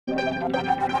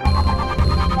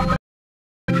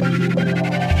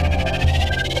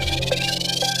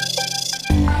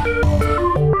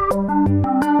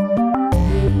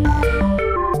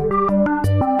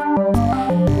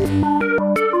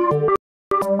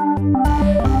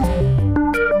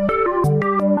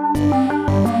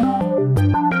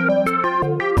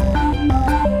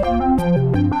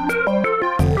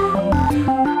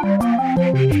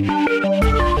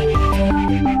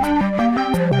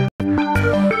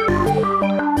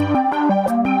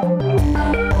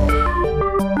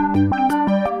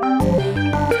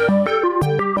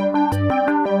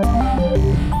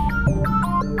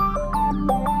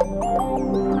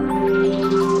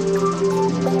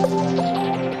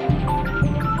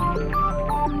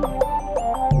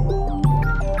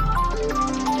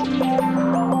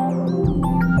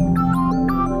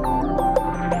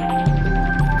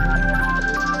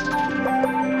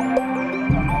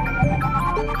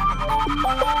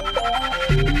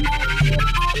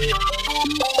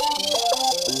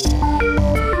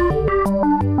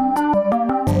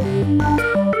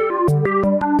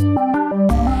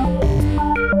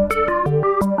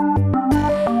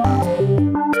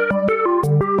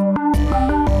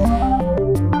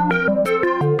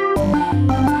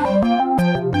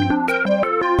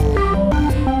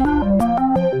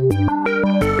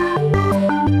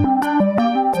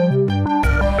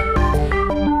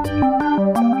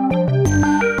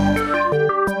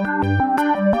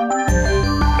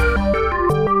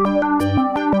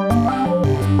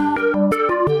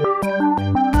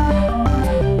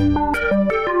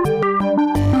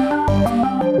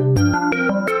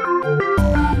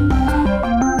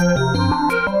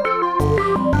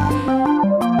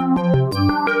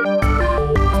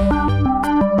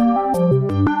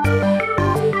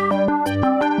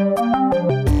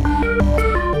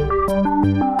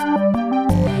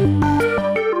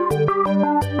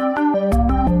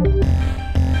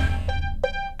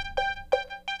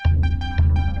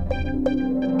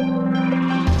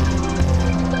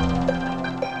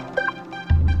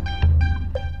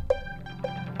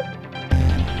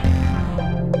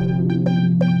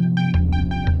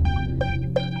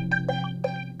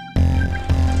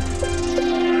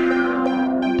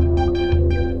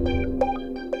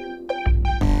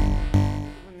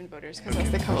Because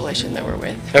that's the coalition that we're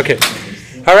with. Okay.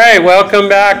 All right. Welcome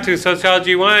back to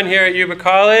Sociology 1 here at Yuba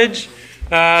College.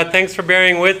 Thanks for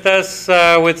bearing with us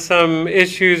with some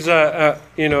issues,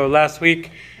 last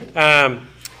week.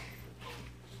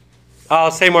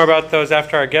 I'll say more about those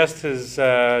after our guest has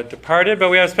departed, but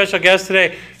we have a special guest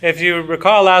today. If you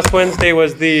recall, last Wednesday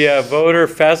was the Voter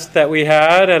Fest that we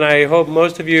had, and I hope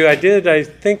most of you, I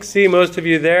think, see most of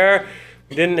you there.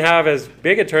 We didn't have as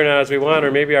big a turnout as we want,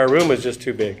 or maybe our room was just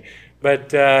too big.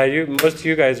 But most of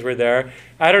you guys were there.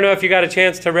 I don't know if you got a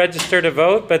chance to register to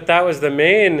vote, but that was the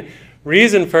main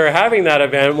reason for having that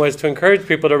event, was to encourage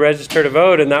people to register to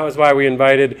vote, and that was why we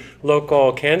invited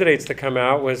local candidates to come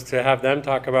out, was to have them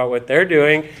talk about what they're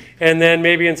doing, and then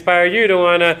maybe inspire you to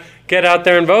want to get out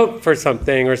there and vote for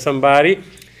something or somebody.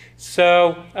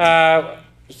 So, Karam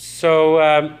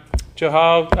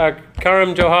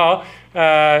Johal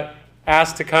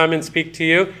asked to come and speak to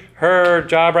you. Her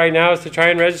job right now is to try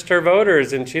and register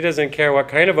voters, and she doesn't care what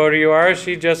kind of voter you are.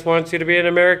 She just wants you to be an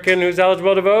American who's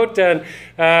eligible to vote and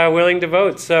willing to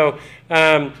vote. So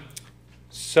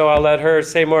I'll let her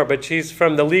say more. But she's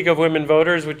from the League of Women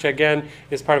Voters, which again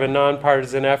is part of a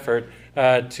nonpartisan effort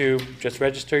to just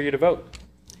register you to vote.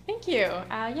 Thank you.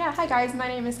 Hi guys, my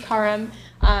name is Karam.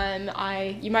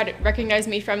 You might recognize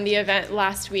me from the event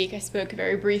last week. I spoke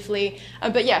very briefly.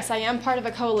 But yes, I am part of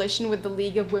a coalition with the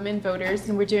League of Women Voters,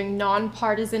 and we're doing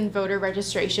nonpartisan voter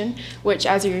registration, which,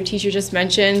 as your teacher just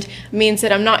mentioned, means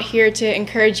that I'm not here to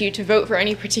encourage you to vote for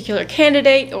any particular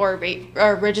candidate or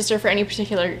register for any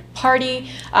particular party.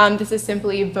 This is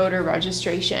simply voter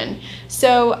registration.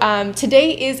 So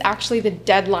today is actually the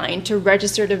deadline to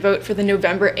register to vote for the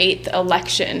November 8th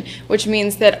election, which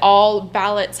means that all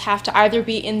ballots have to either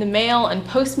be in the mail and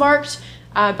postmarked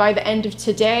by the end of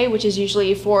today, which is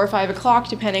usually 4 or 5 o'clock,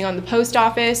 depending on the post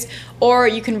office, or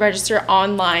you can register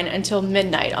online until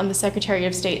midnight on the Secretary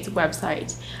of State's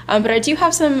website. But I do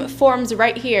have some forms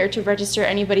right here to register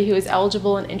anybody who is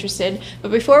eligible and interested.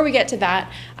 But before we get to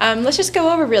that, let's just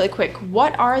go over really quick.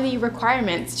 What are the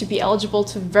requirements to be eligible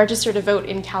to register to vote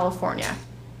in California?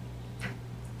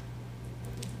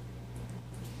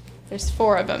 There's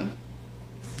 4 of them.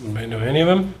 Anybody know any of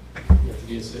them? You have to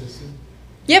be a citizen?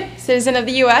 Yep, citizen of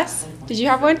the U.S. Did you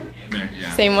have one?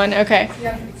 Yeah. Same one, okay.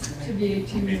 Yeah, to be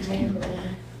 18 years old.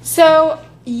 So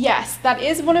Yes, that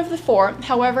is one of the 4.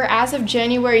 However, as of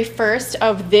January 1st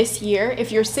of this year,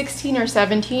 if you're 16 or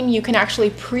 17, you can actually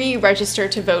pre-register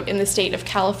to vote in the state of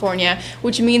California,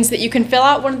 which means that you can fill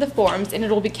out one of the forms and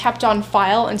it'll be kept on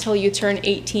file until you turn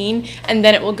 18, and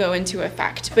then it will go into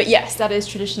effect. But yes, that is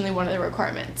traditionally one of the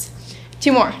requirements.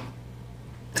 2 more.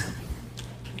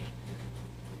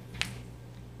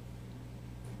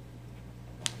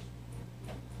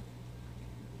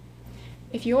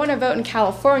 If you want to vote in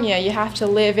California, you have to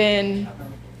live in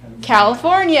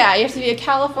California. You have to be a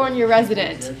California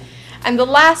resident. And the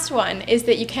last one is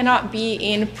that you cannot be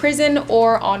in prison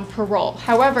or on parole.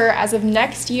 However, as of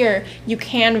next year, you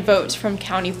can vote from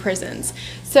county prisons.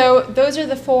 So those are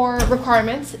the 4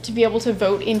 requirements to be able to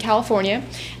vote in California.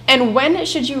 And when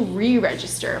should you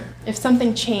re-register if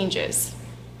something changes?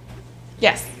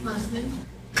 Yes? Last name?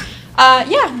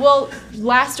 Yeah, well,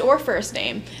 last or first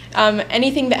name.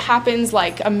 Anything that happens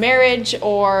like a marriage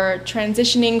or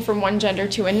transitioning from one gender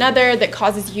to another that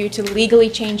causes you to legally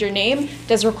change your name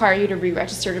does require you to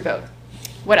re-register to vote.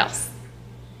 What else?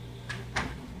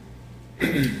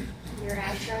 Your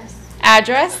address?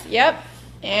 Address, yep.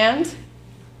 And?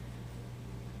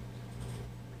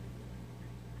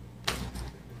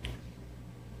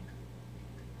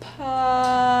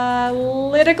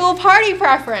 Political party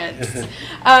preference,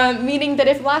 meaning that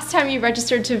if last time you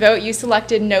registered to vote you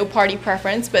selected no party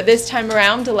preference, but this time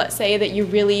around, let's say that you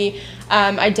really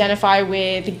identify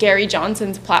with Gary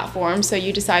Johnson's platform, so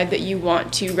you decide that you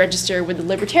want to register with the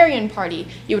Libertarian Party,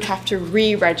 you would have to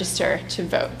re-register to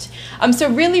vote.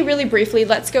 So really briefly,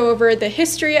 let's go over the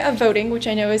history of voting, which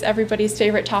I know is everybody's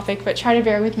favorite topic, but try to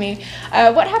bear with me.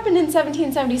 What happened in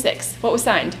 1776? What was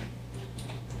signed?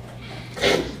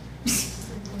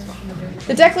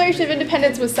 The Declaration of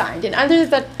Independence was signed, and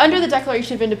under the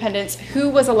Declaration of Independence, who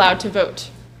was allowed to vote?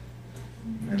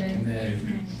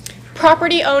 Men.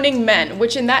 Property-owning men,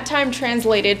 which in that time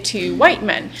translated to white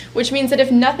men, which means that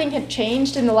if nothing had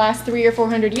changed in the last 300 or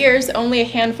 400 years, only a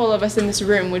handful of us in this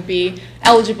room would be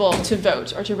eligible to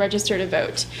vote or to register to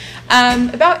vote.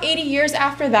 About 80 years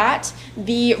after that,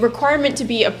 the requirement to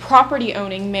be a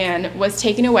property-owning man was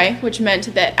taken away, which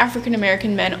meant that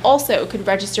African-American men also could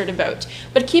register to vote.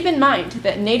 But keep in mind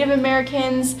that Native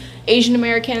Americans, Asian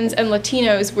Americans, and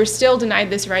Latinos were still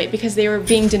denied this right because they were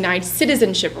being denied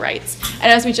citizenship rights.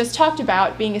 And as we just talked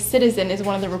about, being a citizen is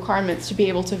one of the requirements to be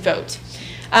able to vote.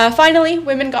 Finally,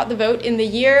 women got the vote in the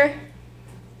year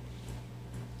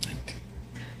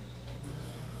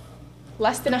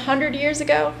less than 100 years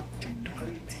ago.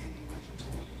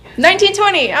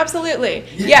 1920, absolutely.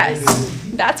 Yes,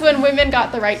 that's when women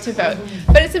got the right to vote.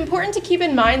 But it's important to keep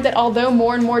in mind that although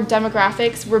more and more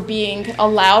demographics were being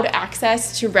allowed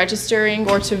access to registering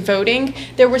or to voting,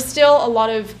 there were still a lot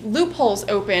of loopholes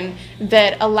open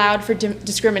that allowed for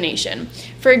discrimination.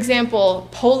 For example,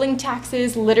 polling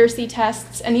taxes, literacy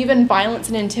tests, and even violence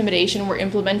and intimidation were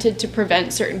implemented to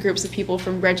prevent certain groups of people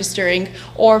from registering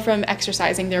or from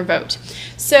exercising their vote.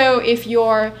 So if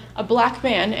you're a black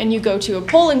man and you go to a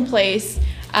polling place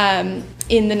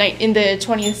in the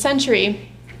 20th century,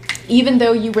 even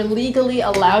though you were legally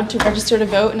allowed to register to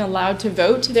vote and allowed to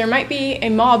vote, there might be a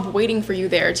mob waiting for you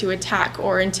there to attack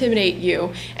or intimidate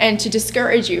you and to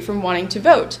discourage you from wanting to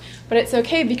vote. But it's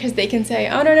okay because they can say,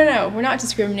 oh, no, we're not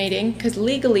discriminating because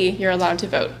legally you're allowed to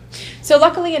vote. So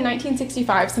luckily in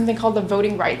 1965, something called the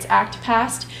Voting Rights Act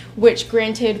passed, which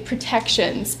granted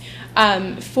protections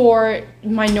for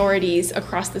minorities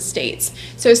across the states.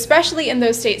 So especially in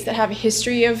those states that have a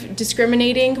history of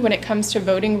discriminating when it comes to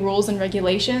voting rules and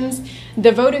regulations,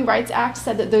 the Voting Rights Act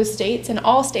said that those states and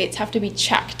all states have to be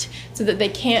checked so that they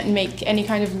can't make any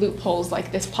kind of loopholes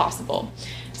like this possible.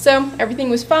 So everything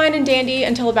was fine and dandy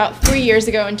until about 3 years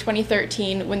ago in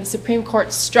 2013 when the Supreme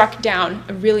Court struck down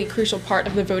a really crucial part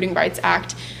of the Voting Rights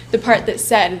Act, the part that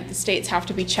said that the states have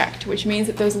to be checked, which means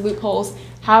that those loopholes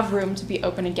have room to be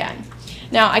open again.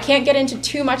 Now, I can't get into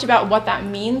too much about what that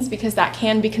means because that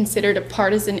can be considered a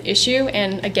partisan issue,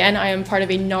 and again, I am part of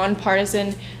a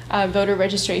nonpartisan voter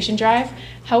registration drive.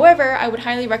 However, I would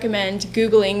highly recommend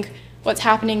Googling what's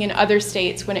happening in other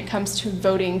states when it comes to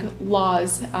voting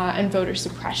laws and voter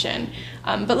suppression.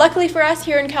 But luckily for us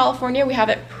here in California, we have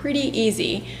it pretty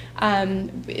easy.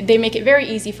 They make it very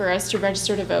easy for us to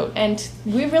register to vote, and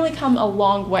we've really come a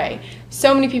long way.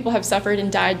 So many people have suffered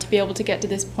and died to be able to get to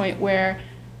this point where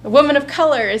a woman of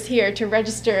color is here to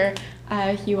register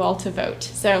you all to vote.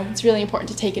 So it's really important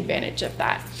to take advantage of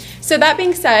that. So that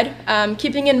being said,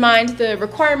 keeping in mind the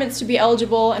requirements to be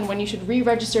eligible and when you should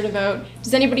re-register to vote,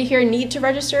 does anybody here need to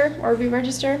register or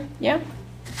re-register? Yeah?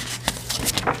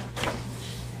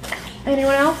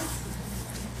 Anyone else?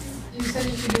 You said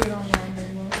you could do it online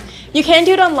very well. You can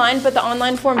do it online, but the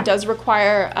online form does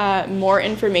require more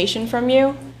information from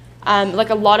you. Like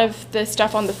a lot of the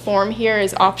stuff on the form here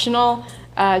is optional,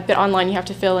 but online you have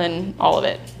to fill in all of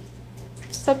it.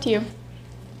 It's up to you.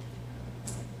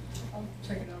 I'll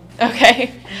check it out.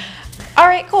 Okay. All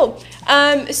right, cool.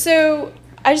 So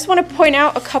I just want to point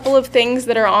out a couple of things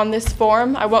that are on this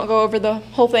form. I won't go over the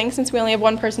whole thing since we only have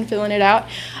one person filling it out.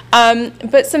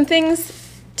 But some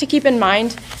things to keep in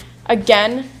mind,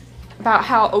 again, about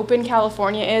how open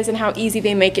California is and how easy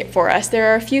they make it for us.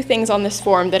 There are a few things on this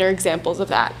form that are examples of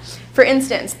that. For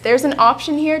instance, there's an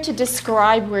option here to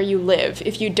describe where you live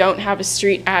if you don't have a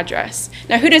street address.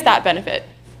 Now, who does that benefit?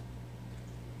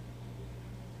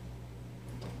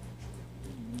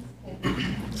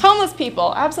 Homeless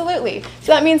people, absolutely.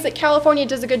 So that means that California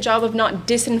does a good job of not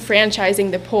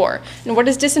disenfranchising the poor. And what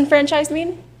does disenfranchise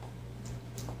mean?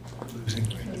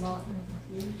 To not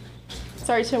include.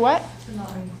 Sorry, to what? To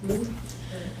not include.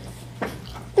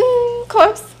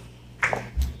 Close.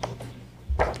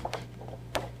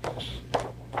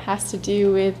 Has to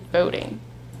do with voting.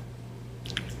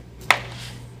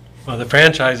 Well, the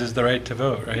franchise is the right to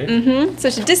vote, right? Mm-hmm. So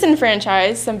to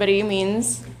disenfranchise somebody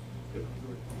means,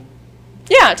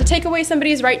 yeah, to take away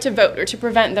somebody's right to vote or to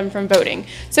prevent them from voting.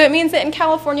 So it means that in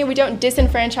California we don't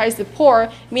disenfranchise the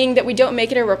poor, meaning that we don't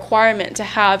make it a requirement to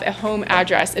have a home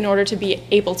address in order to be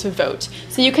able to vote.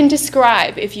 So you can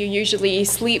describe if you usually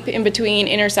sleep in between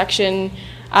intersection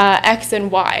X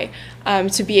and Y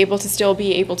to be able to still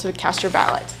be able to cast your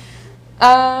ballot.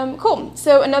 Cool.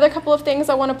 So another couple of things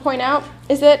I want to point out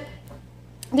is that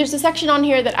there's a section on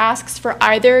here that asks for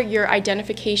either your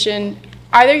identification,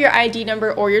 either your ID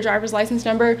number or your driver's license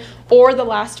number or the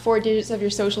last 4 digits of your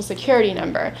social security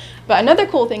number. But another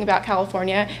cool thing about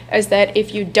California is that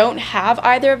if you don't have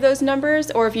either of those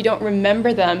numbers or if you don't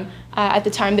remember them at the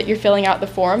time that you're filling out the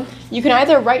form, you can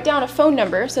either write down a phone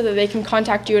number so that they can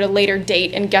contact you at a later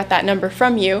date and get that number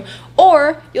from you,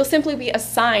 or you'll simply be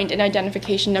assigned an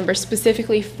identification number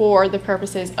specifically for the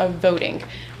purposes of voting.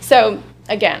 So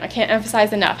again, I can't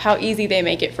emphasize enough how easy they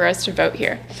make it for us to vote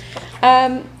here.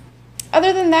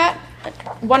 Other than that,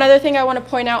 one other thing I want to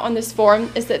point out on this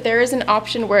form is that there is an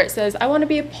option where it says, I want to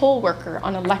be a poll worker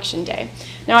on election day.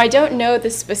 Now, I don't know the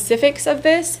specifics of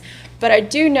this, but I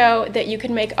do know that you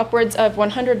can make upwards of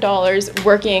 $100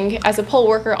 working as a poll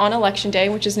worker on election day,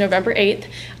 which is November 8th.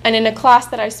 And in a class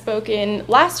that I spoke in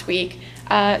last week,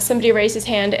 somebody raised his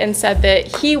hand and said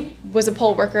that he was a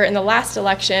poll worker in the last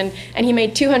election and he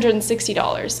made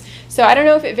 $260. So I don't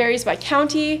know if it varies by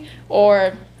county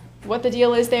or what the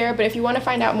deal is there, but if you want to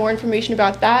find out more information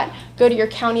about that, go to your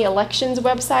county elections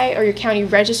website or your county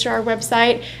registrar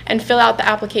website and fill out the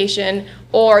application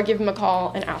or give them a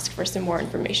call and ask for some more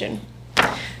information.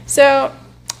 So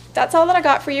that's all that I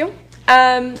got for you.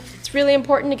 It's really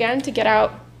important, again, to get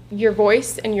out your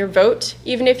voice and your vote.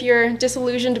 Even if you're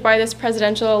disillusioned by this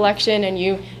presidential election and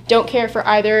you don't care for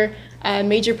either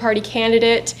major party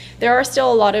candidate, there are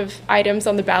still a lot of items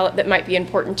on the ballot that might be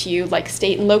important to you, like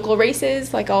state and local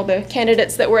races, like all the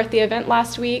candidates that were at the event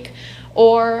last week,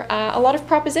 or a lot of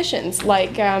propositions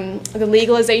like the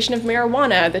legalization of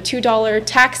marijuana, the $2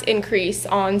 tax increase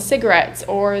on cigarettes,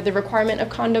 or the requirement of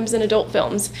condoms in adult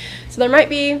films. So there might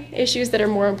be issues that are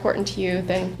more important to you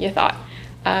than you thought.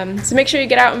 So make sure you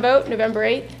get out and vote November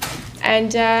 8th,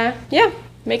 and yeah,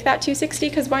 make that 260,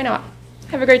 because why not?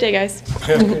 Have a great day, guys.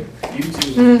 You You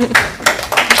too.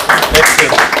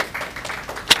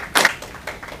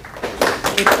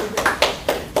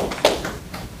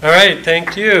 All right,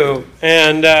 thank you.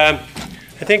 And I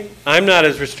think I'm not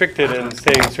as restricted in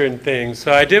saying certain things.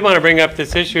 So I did want to bring up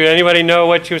this issue. Anybody know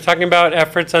what she was talking about?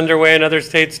 Efforts underway in other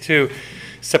states to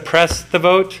suppress the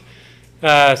vote.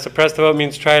 Suppress the vote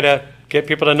means try to get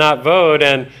people to not vote.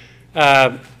 And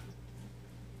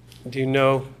do you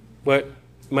know what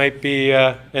might be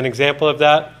an example of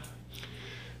that?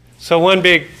 So one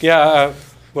big, well,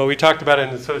 we talked about it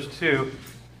in the social too.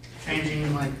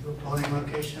 Changing like the polling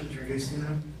locations, reducing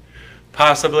them.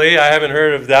 Possibly. I haven't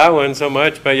heard of that one so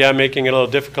much, but yeah, making it a little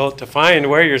difficult to find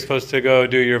where you're supposed to go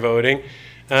do your voting.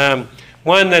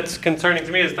 One that's concerning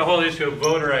to me is the whole issue of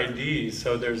voter ID.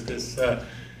 So there's this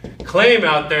claim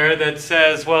out there that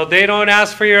says, well, they don't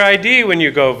ask for your ID when you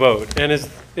go vote. And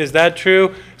is that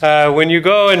true? When you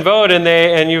go and vote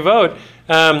and you vote,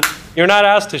 you're not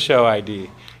asked to show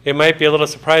ID. It might be a little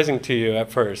surprising to you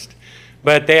at first.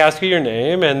 But they ask you your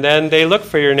name, and then they look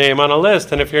for your name on a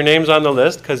list. And if your name's on the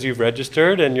list because you've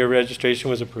registered and your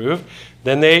registration was approved,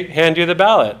 then they hand you the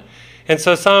ballot. And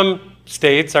so some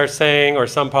states are saying, or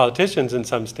some politicians in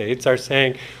some states are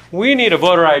saying, we need a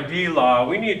voter ID law.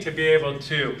 We need to be able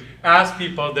to ask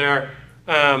people their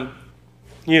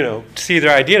see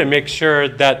their ID to make sure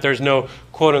that there's no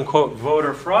quote-unquote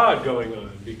voter fraud going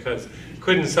on, because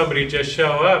couldn't somebody just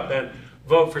show up and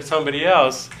vote for somebody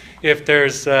else if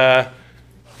that's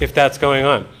going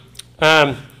on?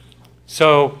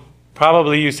 So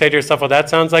probably you say to yourself, well, that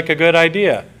sounds like a good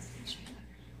idea.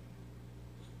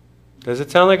 Does it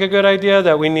sound like a good idea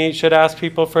that we should ask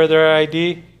people for their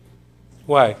ID?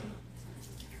 Why?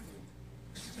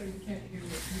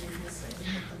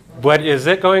 What is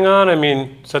it going on? I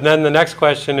mean, so then the next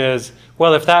question is,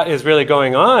 well, if that is really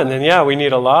going on, then yeah, we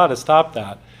need a law to stop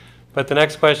that. But the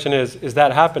next question is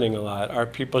that happening a lot? Are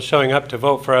people showing up to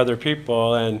vote for other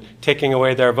people and taking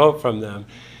away their vote from them?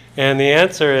 And the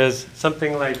answer is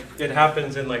something like it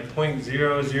happens in like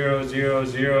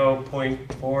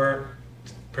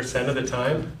 0.0000.4% of the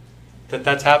time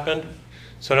that's happened.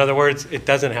 So in other words, it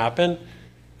doesn't happen.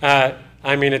 I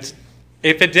mean, if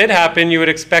it did happen, you would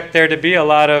expect there to be a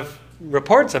lot of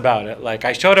reports about it. Like,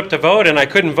 I showed up to vote and I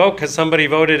couldn't vote because somebody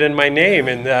voted in my name,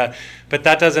 but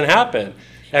that doesn't happen.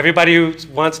 Everybody who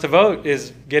wants to vote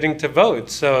is getting to vote.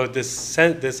 So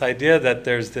this idea that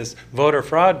there's this voter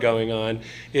fraud going on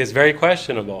is very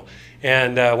questionable.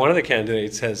 And one of the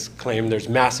candidates has claimed there's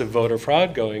massive voter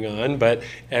fraud going on, but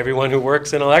everyone who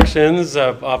works in elections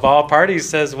of all parties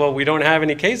says, well, we don't have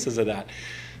any cases of that.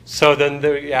 So then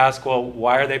they ask, well,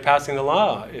 why are they passing the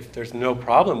law if there's no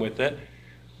problem with it?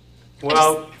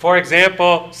 Well, for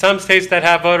example, some states that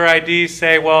have voter ID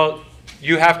say, well,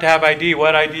 you have to have ID.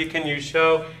 What ID can you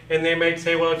show? And they might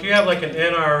say, well, if you have like an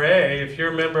NRA, if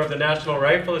you're a member of the National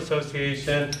Rifle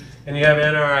Association and you have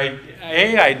NRA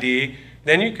ID,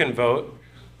 then you can vote.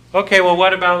 Okay, well,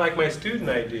 what about like my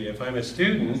student ID? If I'm a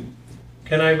student,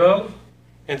 can I vote?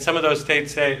 And some of those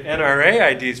states say NRA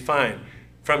ID is fine.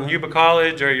 From Yuba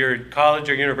College or your college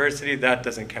or university, that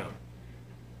doesn't count.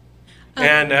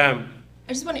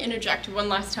 I just want to interject one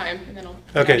last time, and then I'll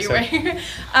get out of your way.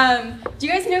 Do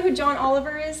you guys know who John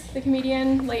Oliver is, the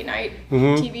comedian, late night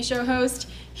TV show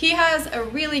host? He has a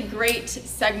really great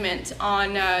segment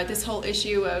on this whole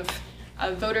issue of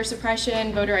voter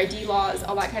suppression, voter ID laws,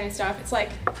 all that kind of stuff. It's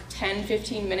like 10,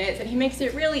 15 minutes, and he makes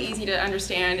it really easy to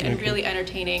understand and really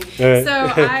entertaining. Right.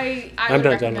 So I would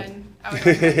recommend that.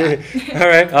 All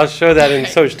right, I'll show that in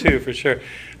Soch too, for sure.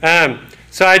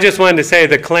 So I just wanted to say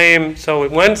the claim, so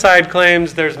one side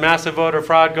claims there's massive voter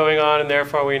fraud going on and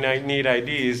therefore we need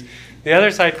IDs. The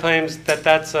other side claims that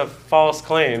that's a false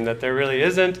claim, that there really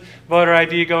isn't voter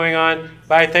ID going on.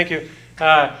 Bye, thank you.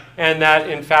 And that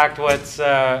in fact what's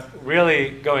really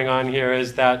going on here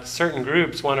is that certain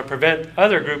groups want to prevent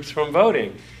other groups from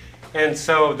voting. And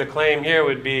so the claim here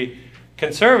would be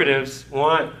conservatives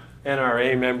want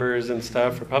NRA members and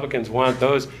stuff, Republicans want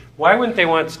those. Why wouldn't they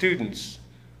want students?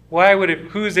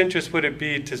 Whose interest would it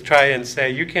be to try and say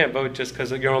you can't vote just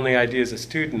because your only ID is a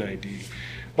student ID?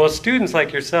 Well, students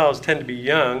like yourselves tend to be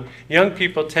young. Young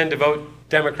people tend to vote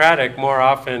Democratic more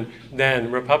often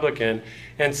than Republican.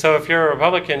 And so if you're a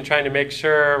Republican trying to make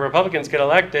sure Republicans get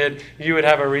elected, you would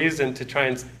have a reason to try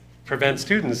and prevent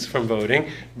students from voting,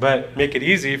 but make it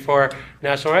easy for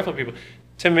National Rifle people.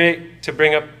 To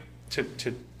bring up,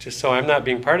 just so I'm not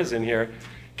being partisan here,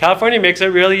 California makes it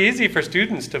really easy for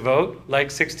students to vote,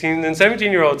 like 16 and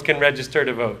 17-year-olds can register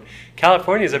to vote.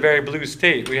 California is a very blue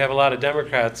state. We have a lot of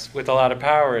Democrats with a lot of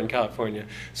power in California.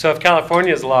 So if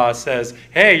California's law says,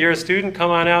 hey, you're a student,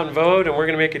 come on out and vote, and we're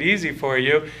going to make it easy for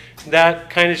you, that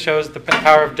kind of shows the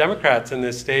power of Democrats in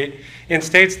this state. In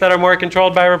states that are more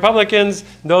controlled by Republicans,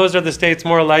 those are the states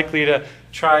more likely to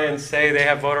try and say they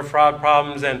have voter fraud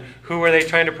problems, and who are they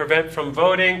trying to prevent from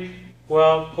voting?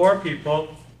 Well, poor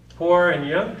people. Poor and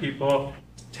young people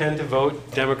tend to vote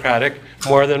Democratic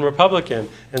more than Republican.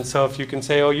 And so if you can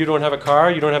say, oh, you don't have a car,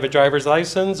 you don't have a driver's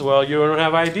license, well, you don't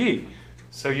have ID,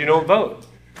 so you don't vote.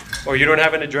 Or you don't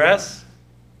have an address,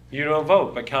 you don't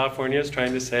vote. But California is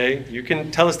trying to say, you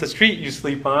can tell us the street you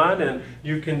sleep on, and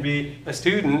you can be a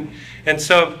student. And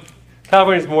so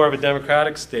California is more of a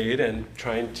Democratic state, and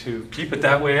trying to keep it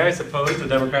that way, I suppose, the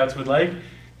Democrats would like.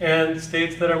 And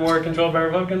states that are more controlled by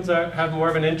Republicans have more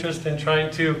of an interest in trying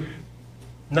to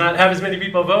not have as many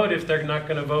people vote if they're not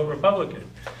going to vote Republican.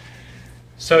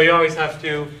 So you always have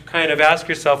to kind of ask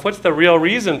yourself, what's the real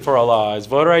reason for a law? Is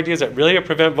voter ID, is it really to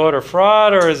prevent voter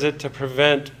fraud, or is it to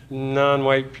prevent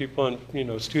non-white people and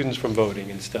students from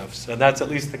voting and stuff? So that's at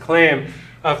least the claim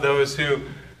of those who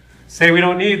say we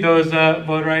don't need those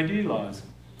voter ID laws.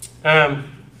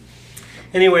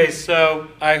 Anyway, so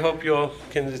I hope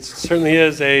it certainly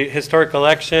is a historic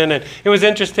election. And it was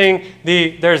interesting,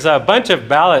 there's a bunch of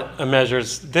ballot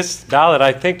measures. This ballot,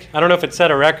 I don't know if it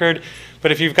set a record,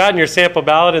 but if you've gotten your sample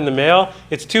ballot in the mail,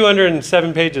 it's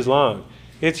 207 pages long.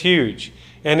 It's huge.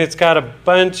 And it's got a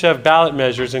bunch of ballot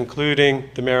measures, including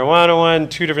the marijuana one,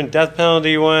 2 different death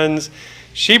penalty ones.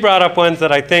 She brought up ones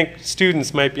that I think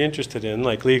students might be interested in,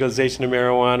 like legalization of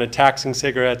marijuana, taxing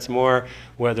cigarettes more,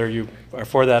 whether you are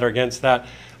for that or against that.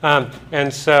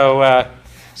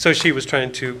 So she was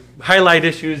trying to highlight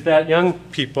issues that young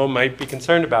people might be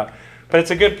concerned about. But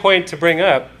it's a good point to bring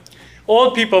up.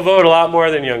 Old people vote a lot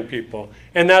more than young people.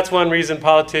 And that's one reason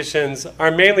politicians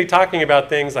are mainly talking about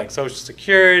things like Social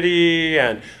Security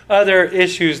and other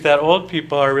issues that old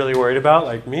people are really worried about,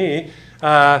 like me.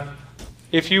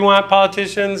 If you want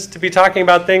politicians to be talking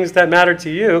about things that matter to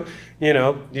you,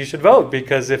 you should vote,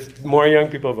 because if more young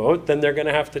people vote, then they're going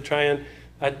to have to try and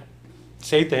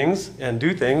say things and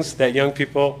do things that young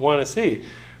people want to see.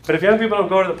 But if young people don't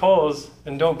go to the polls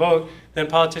and don't vote, then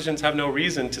politicians have no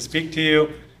reason to speak to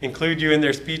you, include you in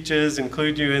their speeches,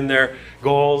 include you in their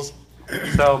goals.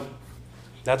 So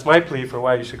that's my plea for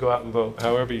why you should go out and vote,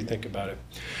 however you think about it.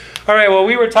 All right, well,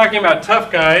 we were talking about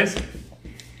Tough Guise.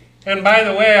 And by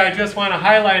the way, I just want to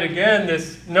highlight again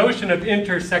this notion of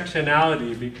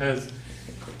intersectionality, because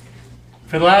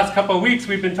for the last couple of weeks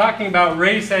we've been talking about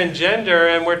race and gender,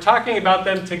 and we're talking about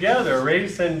them together.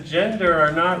 Race and gender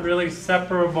are not really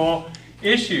separable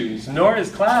issues, nor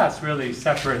is class really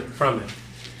separate from it.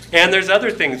 And there's other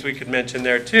things we could mention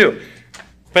there too.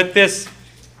 But this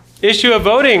issue of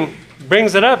voting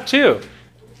brings it up too.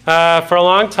 For a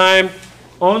long time,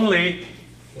 only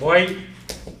white,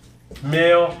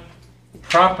 male,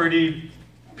 property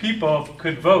people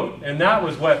could vote. And that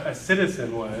was what a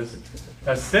citizen was.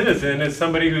 A citizen is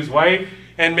somebody who's white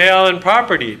and male and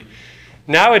propertied.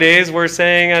 Nowadays, we're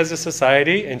saying as a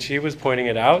society, and she was pointing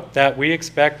it out, that we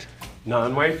expect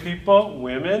non-white people,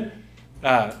 women,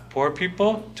 poor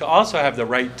people to also have the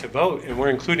right to vote, and we're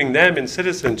including them in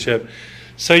citizenship.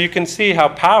 So you can see how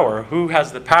power, who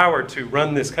has the power to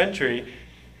run this country,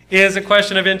 is a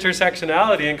question of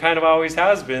intersectionality, and kind of always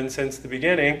has been since the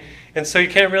beginning. And so you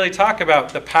can't really talk about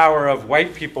the power of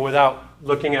white people without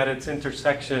looking at its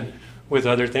intersection with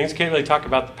other things. You can't really talk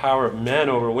about the power of men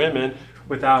over women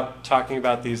without talking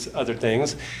about these other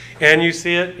things. And you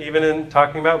see it even in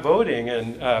talking about voting,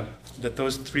 and that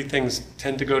those three things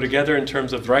tend to go together in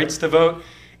terms of rights to vote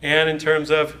and in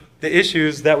terms of the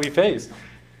issues that we face.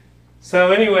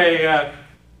 So anyway,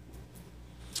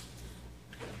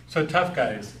 so Tough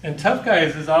Guise. And Tough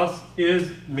Guise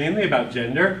is mainly about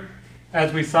gender,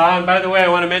 as we saw. And by the way, I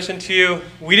want to mention to you,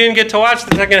 we didn't get to watch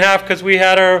the second half because we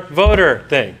had our voter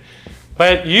thing.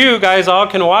 But you guys all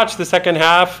can watch the second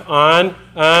half on,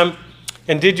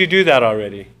 and did you do that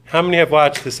already? How many have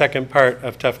watched the second part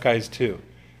of Tough Guise 2?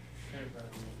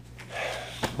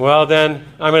 Well, then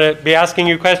I'm going to be asking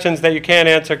you questions that you can't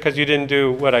answer because you didn't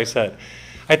do what I said.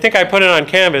 I think I put it on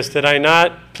Canvas, did I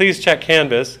not? Please check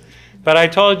Canvas. But I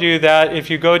told you that if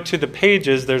you go to the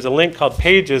pages, there's a link called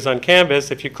Pages on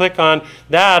Canvas. If you click on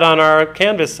that on our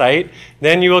Canvas site,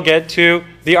 then you will get to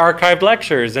the archived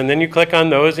lectures. And then you click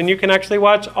on those, and you can actually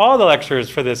watch all the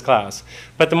lectures for this class.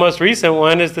 But the most recent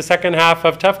one is the second half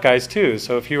of Tough Guise 2.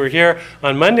 So if you were here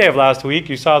on Monday of last week,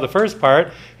 you saw the first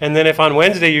part. And then if on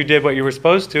Wednesday you did what you were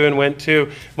supposed to and went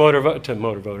to Voter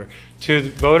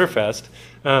Fest.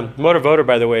 Motor voter,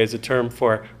 by the way, is a term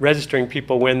for registering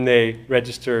people when they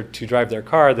register to drive their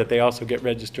car, that they also get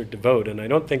registered to vote. And I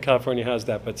don't think California has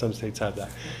that, but some states have that.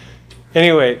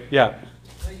 Anyway, yeah.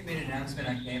 I thought you made an announcement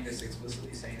on Canvas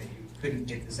explicitly saying that you couldn't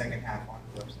get the second half on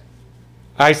the website.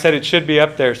 I said it should be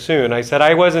up there soon. I said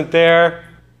I wasn't there,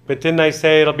 but didn't I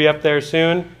say it'll be up there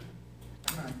soon?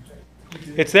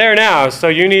 It's there now, so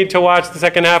you need to watch the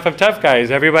second half of Tough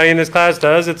Guise. Everybody in this class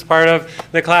does. It's part of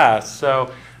the class.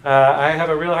 So I have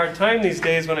a real hard time these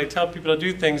days when I tell people to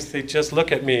do things, they just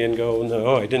look at me and go,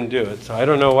 no, I didn't do it. So I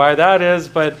don't know why that is,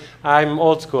 but I'm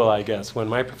old school, I guess. When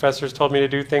my professors told me to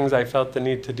do things, I felt the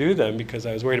need to do them because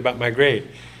I was worried about my grade.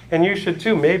 And you should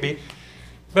too, maybe.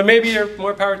 But maybe you're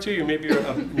more power to you. Maybe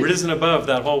you're risen above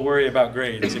that whole worry about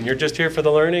grades. And you're just here for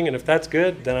the learning, and if that's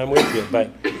good, then I'm with you. But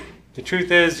the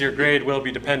truth is, your grade will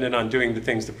be dependent on doing the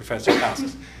things the professor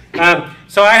asks.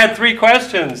 So I had 3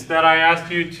 questions that I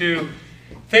asked you to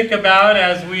think about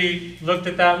as we looked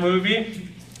at that movie.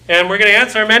 And we're going to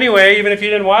answer them anyway. Even if you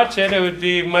didn't watch it, it would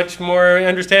be much more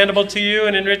understandable to you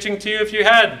and enriching to you if you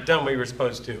had done what you were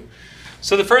supposed to.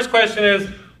 So the first question is,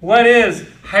 what is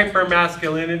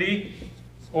hypermasculinity?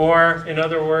 Or, in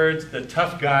other words, the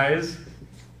tough guys?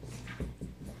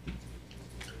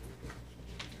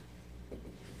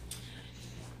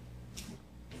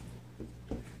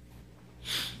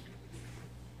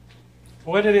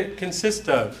 What did it consist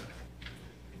of?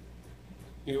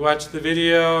 you watched the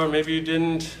video, or maybe you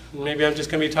didn't. Maybe I'm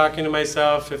just going to be talking to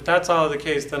myself. If that's all the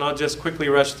case, then I'll just quickly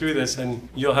rush through this, and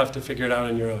you'll have to figure it out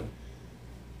on your own.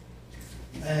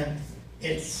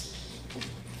 It's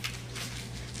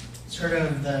sort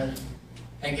of the,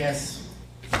 I guess,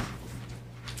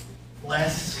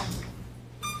 less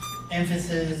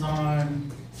emphasis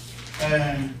on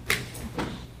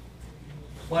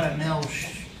what a male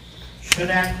should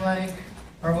act like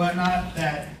or whatnot,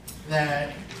 that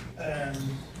the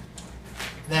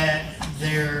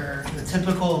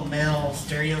typical male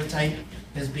stereotype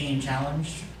is being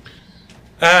challenged.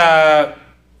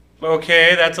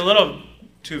 Okay, that's a little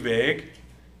too vague.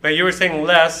 But you were saying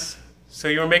less, so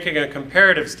you were making a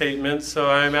comparative statement, so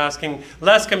I'm asking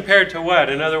less compared to what?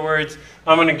 In other words,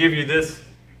 I'm going to give you this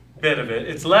bit of it.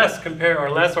 It's less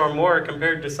or more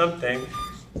compared to something,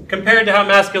 compared to how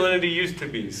masculinity used to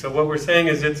be. So what we're saying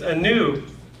is it's a new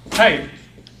type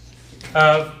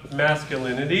of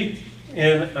masculinity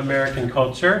in American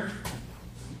culture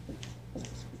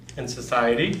and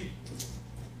society.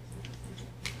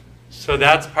 So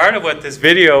that's part of what this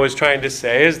video is trying to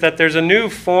say, is that there's a new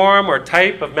form or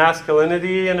type of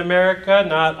masculinity in America.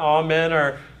 Not all men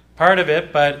are part of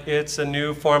it, but it's a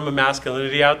new form of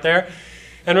masculinity out there.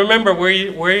 And remember,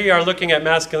 we are looking at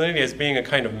masculinity as being a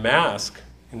kind of mask.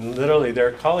 And literally,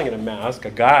 they're calling it a mask,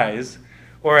 a guise,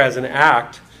 or as an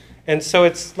act. And so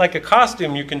it's like a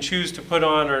costume you can choose to put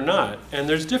on or not. And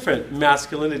there's different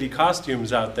masculinity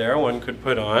costumes out there one could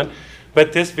put on.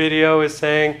 But this video is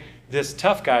saying this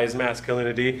tough guise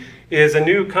masculinity is a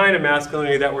new kind of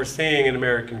masculinity that we're seeing in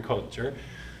American culture.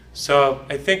 So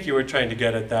I think you were trying to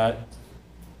get at that,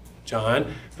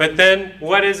 John. But then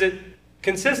what does it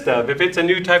consist of? If it's a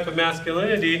new type of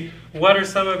masculinity, what are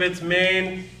some of its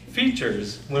main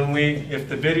features? If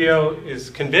the video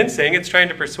is convincing, it's trying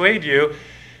to persuade you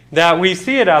that we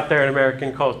see it out there in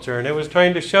American culture. And it was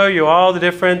trying to show you all the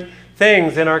different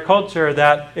things in our culture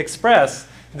that express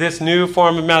this new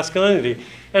form of masculinity.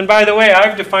 And by the way,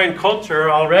 I've defined culture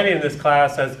already in this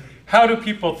class as how do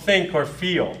people think or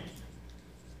feel?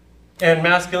 And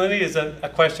masculinity is a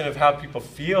question of how people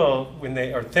feel when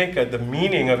they, or think of the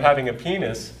meaning of having a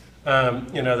penis,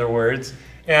 in other words.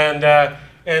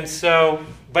 And so,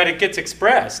 but it gets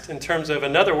expressed in terms of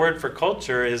another word for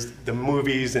culture is the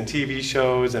movies and TV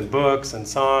shows and books and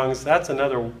songs. That's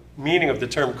another meaning of the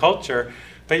term culture.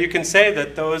 But you can say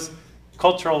that those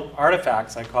cultural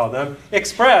artifacts, I call them,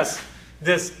 express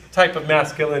this type of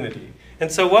masculinity. And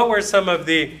so what were some of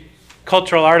the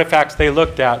cultural artifacts they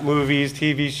looked at? Movies,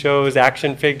 TV shows,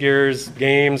 action figures,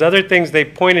 games, other things they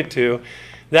pointed to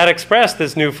that express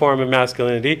this new form of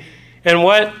masculinity. And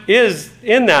what is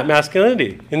in that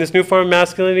masculinity? In this new form of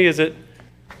masculinity, is it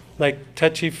like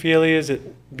touchy-feely? Is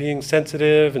it being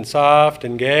sensitive and soft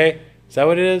and gay? Is that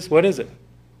what it is? What is it?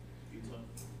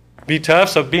 Be tough.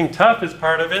 So being tough is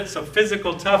part of it. So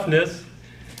physical toughness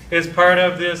is part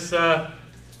of this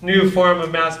new form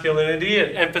of masculinity.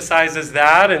 It emphasizes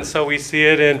that, and so we see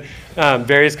it in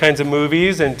various kinds of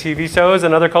movies and TV shows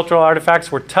and other cultural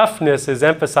artifacts where toughness is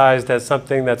emphasized as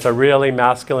something that's a really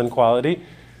masculine quality.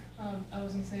 I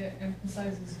was going to say it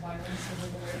emphasizes violence as a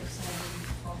way of solving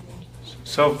problems.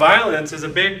 So violence is a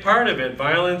big part of it.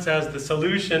 Violence as the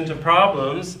solution to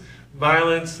problems.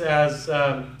 Violence as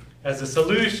a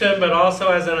solution, but also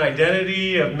as an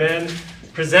identity of men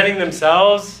presenting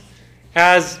themselves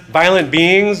as violent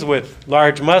beings with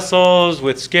large muscles,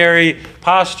 with scary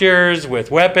postures,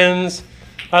 with weapons,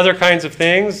 other kinds of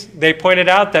things. They pointed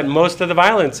out that most of the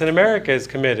violence in America is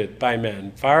committed by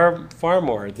men, far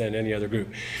more than any other group.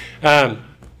 I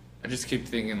just keep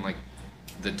thinking like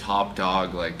the top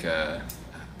dog, like what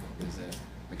is it?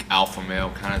 Like alpha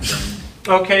male kind of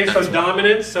thing. Okay, so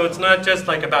dominance, so it's not just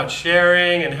like about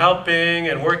sharing and helping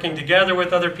and working together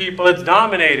with other people, it's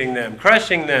dominating them,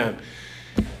 crushing them,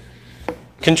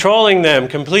 controlling them,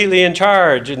 completely in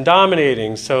charge and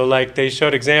dominating. So like they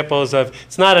showed examples of,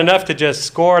 it's not enough to just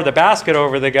score the basket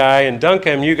over the guy and dunk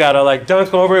him, you gotta like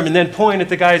dunk over him and then point at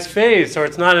the guy's face. Or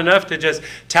it's not enough to just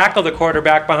tackle the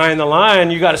quarterback behind the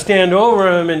line, you gotta stand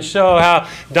over him and show how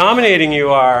dominating you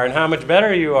are and how much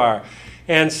better you are.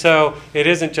 And so it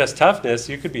isn't just toughness.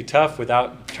 You could be tough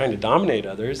without trying to dominate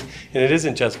others. And it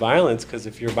isn't just violence, because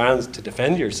if you're violent to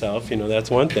defend yourself, that's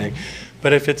one thing.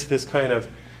 But if it's this kind of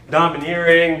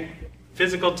domineering,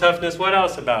 physical toughness, what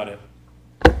else about it?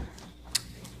 Could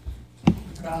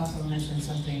I also mention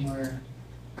something where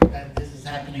that this is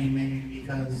happening maybe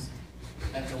because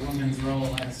that's a woman's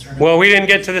role as sort of... Well, we didn't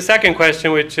get to the second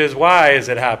question, which is why is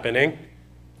it happening?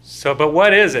 So, but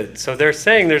what is it? So they're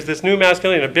saying there's this new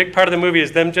masculinity. A big part of the movie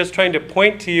is them just trying to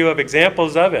point to you of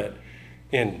examples of it.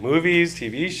 in movies,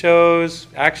 TV shows,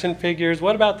 action figures.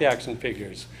 What about the action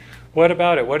figures? What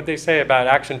about it? What did they say about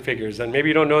action figures? And maybe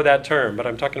you don't know that term, but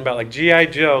I'm talking about like G.I.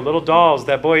 Joe, little dolls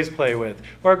that boys play with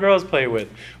or girls play with.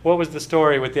 What was the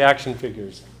story with the action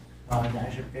figures? The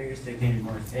action figures, they getting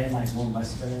more thin, like more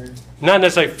muscular. Not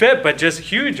necessarily fit, but just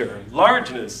huger,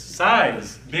 largeness,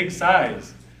 size, big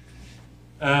size.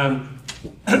 Men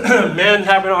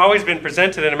haven't always been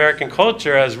presented in American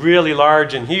culture as really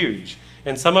large and huge.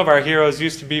 And some of our heroes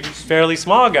used to be fairly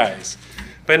small guys.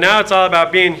 But now it's all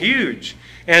about being huge.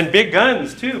 And big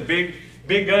guns, too.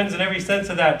 Big guns in every sense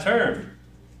of that term.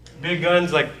 Big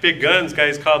guns, like big guns,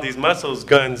 guys call these muscles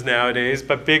guns nowadays,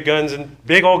 but big guns and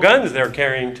big old guns they're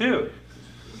carrying, too.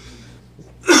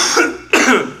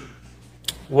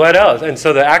 What else? And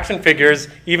so the action figures,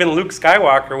 even Luke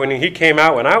Skywalker, when he came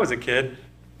out when I was a kid,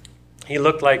 he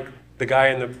looked like the guy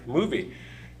in the movie.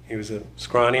 He was a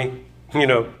scrawny,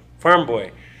 farm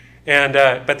boy. And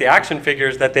but the action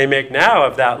figures that they make now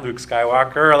of that Luke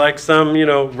Skywalker are like some,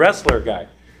 wrestler guy.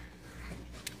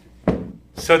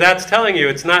 So that's telling you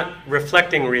it's not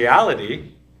reflecting reality.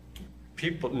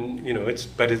 People,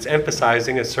 but it's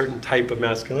emphasizing a certain type of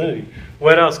masculinity.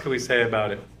 What else could we say about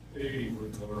it? Maybe we're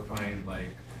glorifying like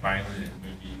violent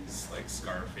movies like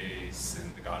Scarface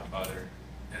and The Godfather,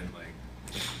 and like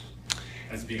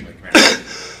as being like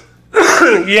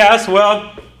masculine. Yes,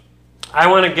 well, I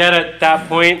want to get at that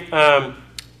point.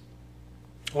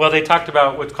 Well, they talked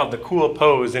about what's called the cool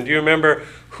pose. And do you remember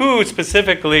who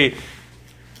specifically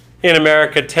in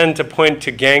America tend to point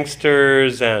to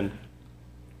gangsters and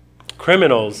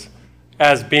criminals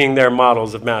as being their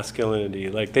models of masculinity?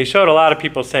 Like they showed a lot of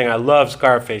people saying, I love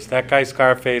Scarface. That guy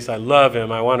Scarface, I love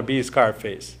him. I want to be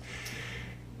Scarface.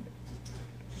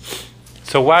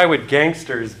 So why would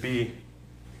gangsters be?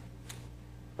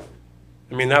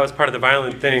 I mean, that was part of the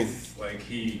violent thing. Like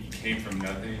he came from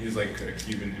nothing. He was like a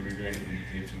Cuban immigrant and he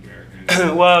came to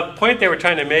America. Well, the point they were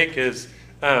trying to make is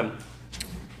when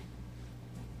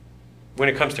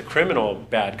it comes to criminal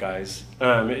bad guys,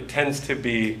 it tends to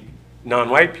be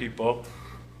non-white people,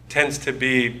 tends to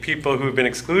be people who've been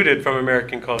excluded from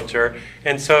American culture.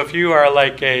 And so if you are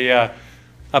like a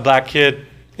black kid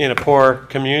in a poor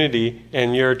community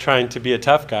and you're trying to be a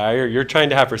tough guy or you're trying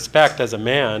to have respect as a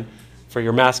man for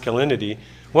your masculinity,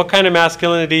 what kind of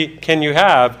masculinity can you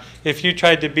have if you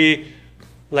tried to be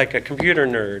like a computer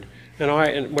nerd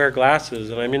and wear glasses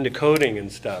and I'm into coding and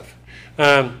stuff?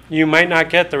 You might not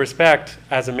get the respect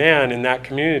as a man in that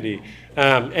community.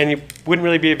 And it wouldn't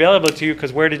really be available to you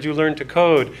because where did you learn to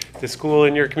code? The school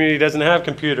in your community doesn't have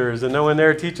computers and no one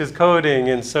there teaches coding.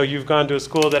 And so you've gone to a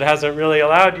school that hasn't really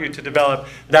allowed you to develop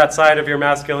that side of your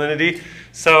masculinity.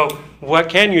 So what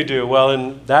can you do? Well,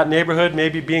 in that neighborhood,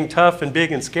 maybe being tough and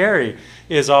big and scary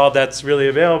is all that's really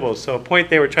available. So a point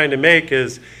they were trying to make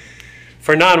is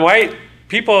for non-white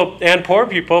people and poor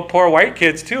people, poor white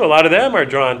kids too, a lot of them are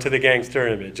drawn to the gangster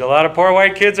image. A lot of poor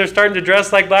white kids are starting to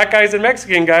dress like black guys and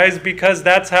Mexican guys because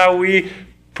that's how we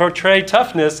portray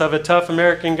toughness of a tough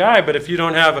American guy. But if you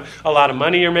don't have a lot of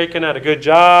money you're making at a good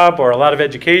job or a lot of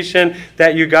education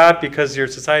that you got because your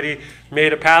society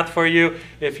made a path for you,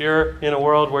 if you're in a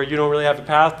world where you don't really have a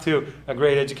path to a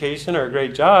great education or a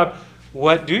great job,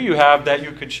 what do you have that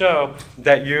you could show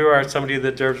that you are somebody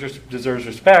that deserves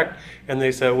respect? And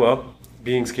they said, well,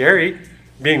 being scary,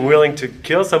 being willing to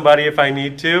kill somebody if I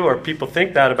need to, or people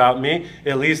think that about me.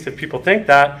 At least if people think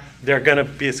that, they're going to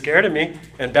be scared of me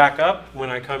and back up when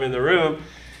I come in the room.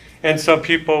 And so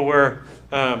people were,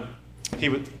 the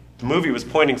movie was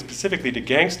pointing specifically to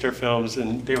gangster films,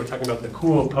 and they were talking about the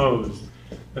cool pose.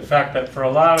 The fact that for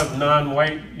a lot of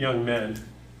non-white young men,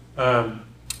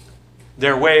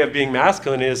 their way of being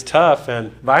masculine is tough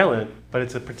and violent, but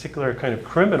it's a particular kind of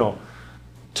criminal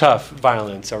tough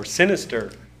violence or sinister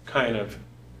kind of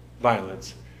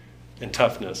violence and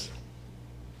toughness.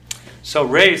 So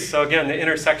race, so again, the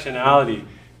intersectionality.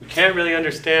 We can't really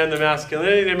understand the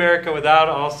masculinity of America without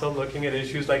also looking at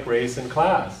issues like race and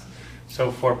class.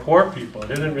 So for poor people,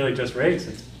 it isn't really just race,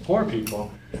 it's poor people,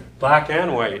 black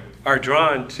and white, are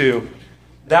drawn to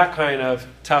that kind of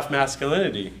tough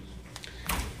masculinity.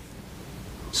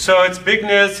 So it's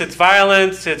bigness, it's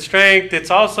violence, it's strength.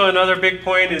 It's also another big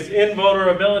point is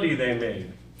invulnerability they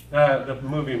made, the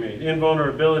movie made.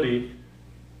 Invulnerability,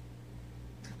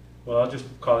 well, I'll just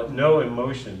call it no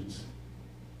emotions.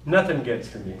 Nothing gets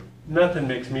to me. Nothing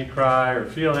makes me cry or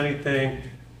feel anything.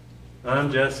 I'm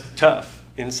just tough,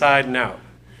 inside and out.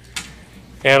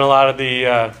 And a lot of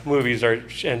the movies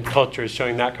and culture is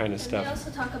showing that kind of stuff. Can we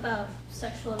also talk about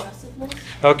sexual aggressiveness?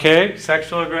 Okay,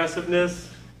 sexual aggressiveness.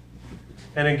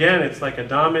 And again, it's like a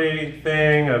dominating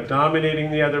thing of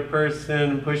dominating the other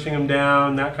person, pushing them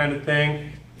down, that kind of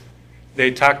thing.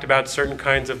 They talked about certain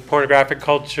kinds of pornographic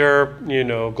culture, you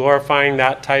know, glorifying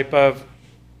that type of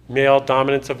male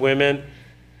dominance of women.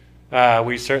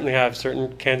 We certainly have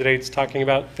certain candidates talking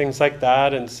about things like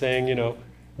that and saying, you know,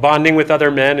 bonding with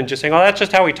other men and just saying, oh, that's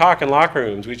just how we talk in locker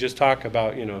rooms. We just talk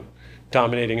about, you know,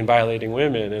 dominating and violating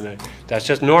women, and that's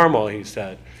just normal, he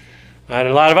said. And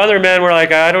a lot of other men were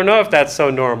like, I don't know if that's so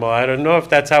normal. I don't know if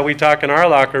that's how we talk in our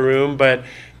locker room, but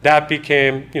that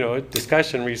became, you know, a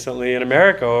discussion recently in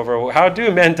America over how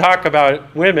do men talk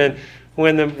about women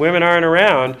when the women aren't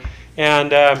around.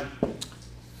 And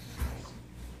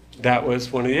that was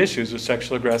one of the issues with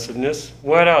sexual aggressiveness.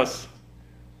 What else?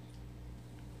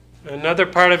 Another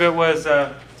part of it was,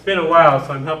 it's been a while,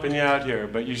 so I'm helping you out here,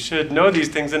 but you should know these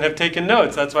things and have taken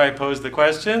notes. That's why I posed the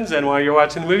questions, and while you're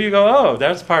watching the movie, you go, oh,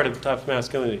 that's part of tough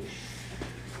masculinity.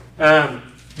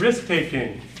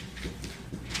 Risk-taking,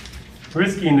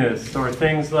 riskiness, or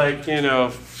things like, you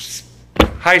know,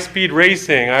 high-speed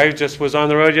racing. I just was on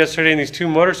the road yesterday, and these two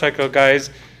motorcycle guys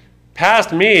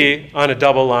passed me on a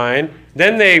double line.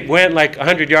 Then they went like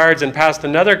 100 yards and passed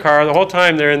another car. The whole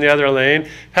time they're in the other lane.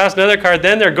 Passed another car.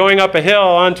 Then they're going up a hill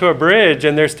onto a bridge,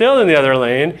 and they're still in the other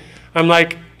lane. I'm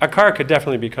like, a car could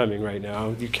definitely be coming right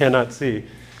now. You cannot see.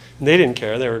 And they didn't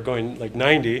care. They were going like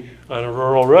 90 on a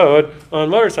rural road on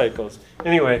motorcycles.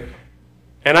 Anyway,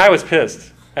 and I was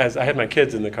pissed as I had my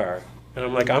kids in the car. And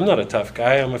I'm like, I'm not a tough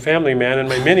guy. I'm a family man in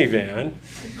my minivan.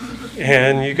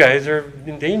 And you guys are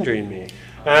endangering me.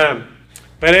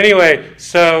 But anyway,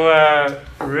 so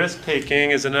risk-taking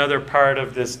is another part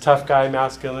of this tough guy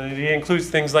masculinity. It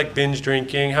includes things like binge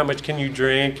drinking, how much can you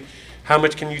drink, how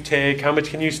much can you take, how much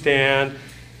can you stand,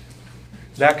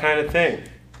 that kind of thing.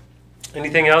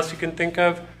 Anything else you can think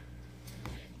of?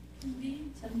 Can be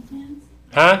intelligent.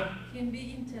 Huh? Can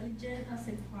be intelligent as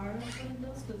a part of one of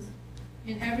those, because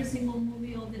in every single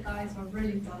movie, all the guys are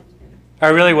really intelligent.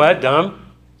 Are really what?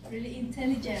 Dumb? Really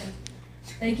intelligent.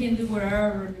 They can do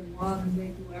whatever they want, and they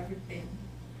do everything.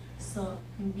 So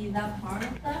can be that part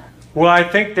of that? Well, I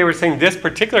think they were saying this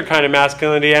particular kind of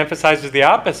masculinity emphasizes the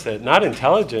opposite, not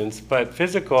intelligence, but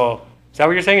physical. Is that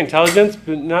what you're saying? Intelligence,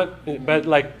 but not, but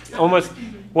like almost.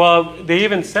 Well, they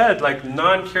even said like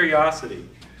non-curiosity,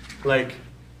 like.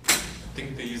 I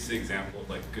think they used the example of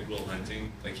like Good Will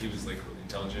Hunting. Like he was like really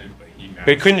intelligent, but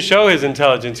he couldn't show his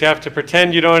intelligence. You have to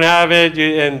pretend you don't have it,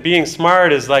 and being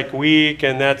smart is like weak,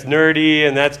 and that's nerdy,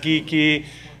 and that's geeky.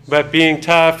 But being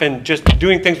tough and just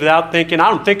doing things without thinking, I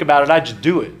don't think about it, I just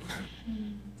do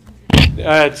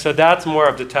it. So that's more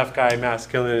of the tough guy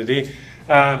masculinity.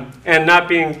 And not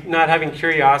having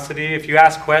curiosity. If you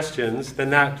ask questions, then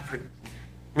that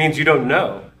means you don't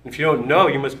know. If you don't know,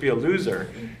 you must be a loser.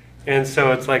 And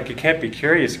so it's like you can't be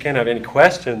curious, you can't have any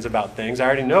questions about things. I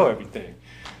already know everything.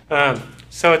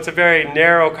 So it's a very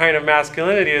narrow kind of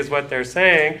masculinity is what they're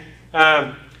saying.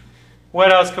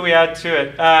 What else can we add to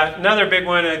it? Another big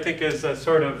one I think is a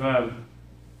sort of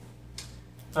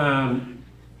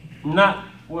not,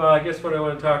 well, I guess what I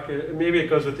want to talk, maybe it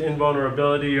goes with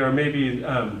invulnerability, or maybe,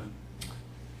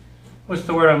 what's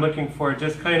the word I'm looking for?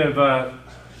 Just kind of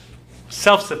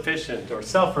self-sufficient or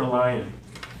self-reliant.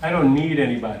 I don't need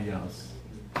anybody else.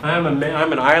 I'm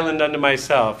an island unto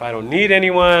myself. I don't need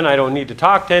anyone. I don't need to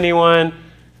talk to anyone.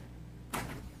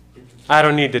 I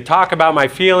don't need to talk about my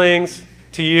feelings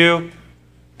to you.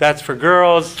 That's for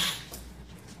girls.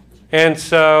 And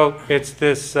so it's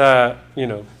this,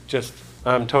 just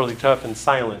I'm totally tough and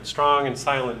silent, strong and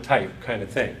silent type kind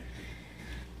of thing.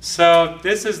 So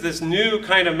this is this new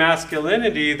kind of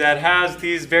masculinity that has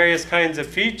these various kinds of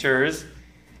features.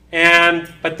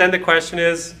 But then the question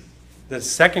is, the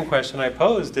second question I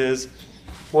posed is,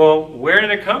 well, where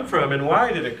did it come from and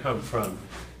why did it come from?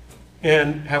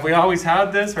 And have we always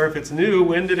had this? Or if it's new,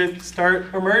 when did it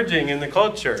start emerging in the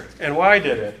culture? And why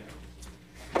did it?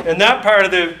 And that part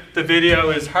of the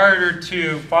video is harder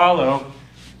to follow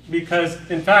because,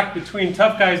 in fact, between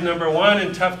Tough Guise number 1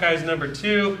 and Tough Guise number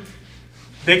 2,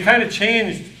 they kind of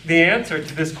changed the answer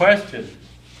to this question.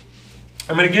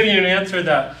 I'm going to give you an answer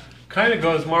that kind of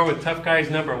goes more with Tough Guise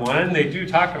number 1. They do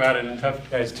talk about it in Tough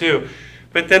Guise 2,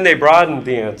 but then they broadened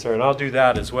the answer, and I'll do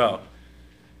that as well.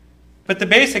 But the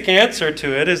basic answer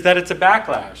to it is that it's a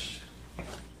backlash.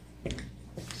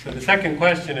 So the second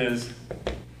question is,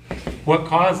 what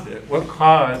caused it? What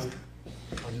caused,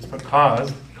 I'll just put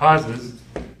causes.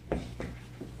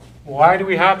 Why do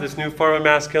we have this new form of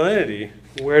masculinity?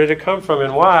 Where did it come from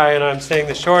and why? And I'm saying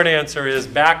the short answer is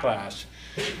backlash.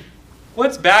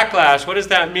 What's backlash? What does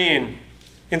that mean?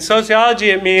 In sociology,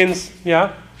 it means,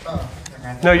 yeah?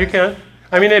 No, you can't.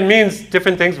 I mean, it means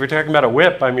different things. We're talking about a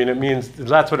whip. I mean, it means,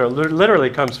 that's what it literally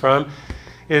comes from,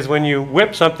 is when you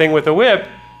whip something with a whip,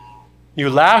 you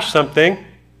lash something,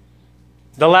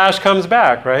 the lash comes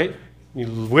back, right? You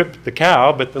whip the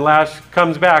cow, but the lash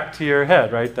comes back to your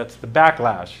head, right? That's the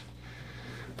backlash.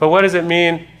 But what does it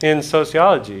mean in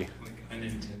sociology? Like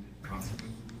unintended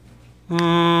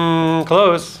consequences.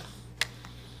 Close.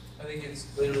 I think it's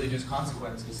literally just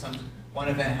consequences. One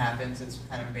event happens, it's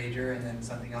kind of major, and then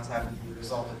something else happens as a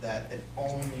result of that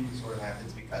only sort of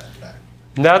happens because of that.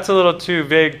 That's a little too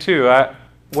vague too.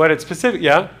 What it's specific,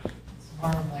 yeah? It's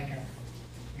more of like a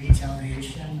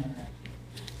retaliation or...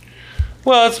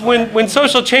 Well, it's when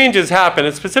social changes happen.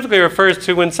 It specifically refers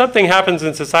to when something happens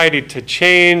in society to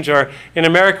change, or in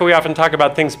America we often talk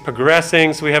about things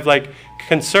progressing. So we have like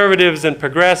conservatives and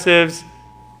progressives.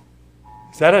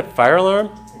 Is that a fire alarm?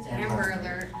 It's Amber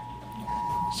Alert.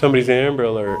 Somebody's Amber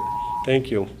Alert. Thank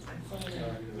you.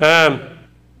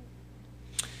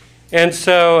 And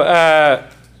so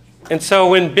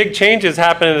when big changes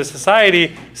happen in a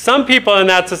society, some people in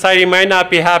that society might not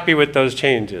be happy with those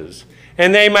changes.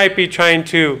 And they might be trying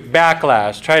to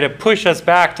backlash, try to push us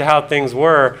back to how things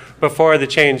were before the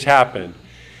change happened.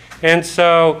 And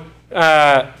so,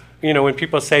 when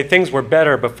people say things were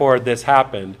better before this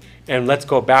happened, and let's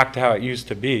go back to how it used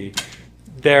to be,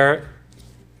 they're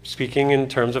speaking in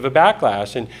terms of a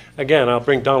backlash. And again, I'll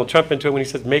bring Donald Trump into it when he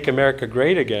says, make America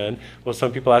great again. Well,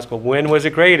 some people ask, well, when was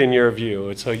it great in your view?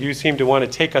 And so you seem to want to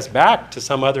take us back to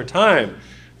some other time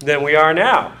than we are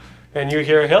now. And you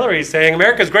hear Hillary saying,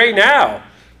 America's great now.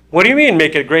 What do you mean,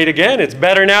 make it great again? It's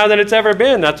better now than it's ever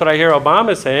been. That's what I hear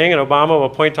Obama saying, and Obama will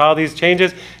point to all these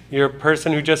changes. Your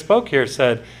person who just spoke here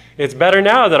said, it's better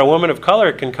now that a woman of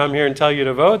color can come here and tell you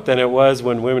to vote than it was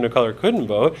when women of color couldn't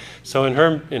vote. So in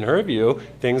her view,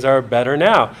 things are better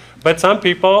now. But some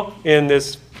people in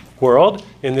this world,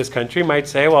 in this country, might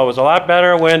say, well, it was a lot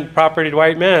better when propertied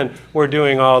white men were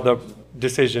doing all the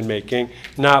decision making,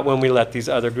 not when we let these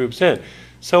other groups in.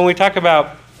 So when we talk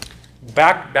about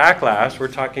backlash, we're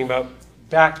talking about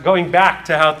going back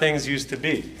to how things used to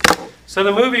be. So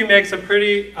the movie makes a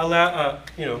pretty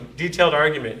detailed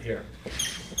argument here.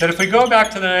 That if we go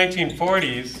back to the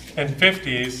 1940s and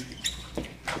 50s,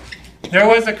 there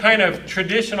was a kind of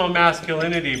traditional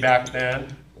masculinity back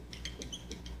then.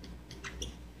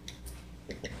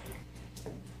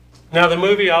 Now, the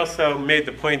movie also made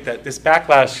the point that this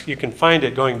backlash, you can find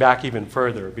it going back even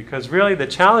further, because really the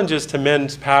challenges to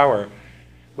men's power,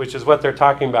 which is what they're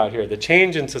talking about here, the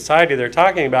change in society they're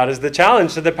talking about is the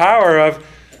challenge to the power of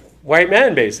white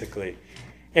men, basically.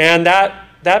 And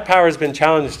that power has been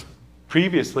challenged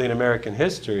previously in American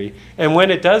history. And when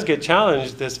it does get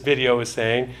challenged, this video is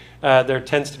saying, there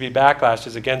tends to be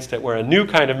backlashes against it, where a new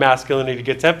kind of masculinity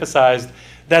gets emphasized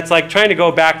that's like trying to go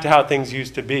back to how things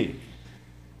used to be.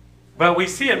 But we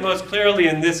see it most clearly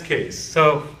in this case.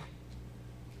 So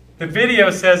the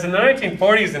video says in the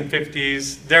 1940s and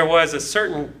 50s, there was a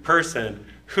certain person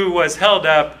who was held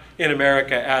up in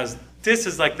America as, this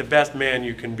is like the best man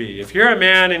you can be. If you're a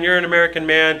man and you're an American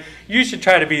man, you should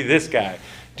try to be this guy.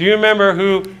 Do you remember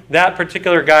who that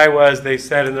particular guy was, they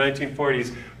said in the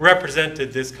 1940s,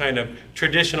 represented this kind of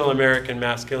traditional American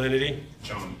masculinity?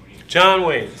 John Wayne. John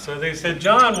Wayne. So they said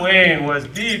John Wayne was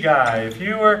the guy. If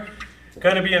you were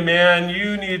going to be a man,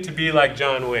 you needed to be like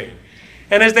John Wayne.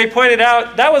 And as they pointed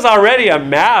out, that was already a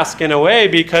mask in a way,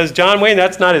 because John Wayne,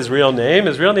 that's not his real name.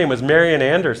 His real name was Marion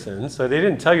Anderson, so they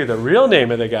didn't tell you the real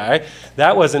name of the guy.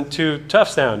 That wasn't too tough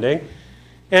sounding.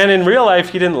 And in real life,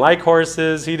 he didn't like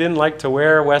horses. He didn't like to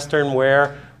wear Western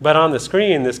wear. But on the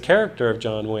screen, this character of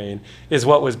John Wayne is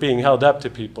what was being held up to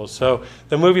people. So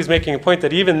the movie's making a point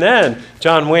that even then,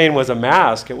 John Wayne was a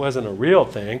mask. It wasn't a real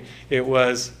thing. It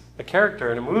was a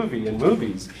character in a movie, in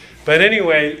movies. But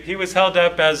anyway, he was held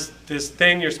up as this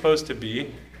thing you're supposed to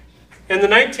be. In the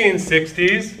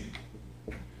 1960s,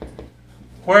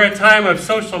 were a time of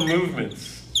social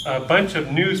movements. A bunch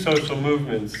of new social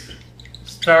movements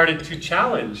started to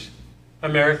challenge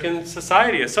American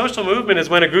society. A social movement is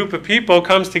when a group of people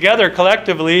comes together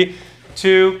collectively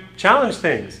to challenge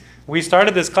things. We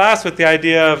started this class with the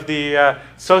idea of the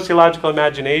sociological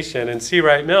imagination, and C.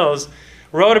 Wright Mills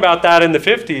wrote about that in the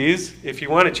 50s. If you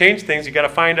want to change things, you got to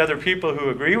find other people who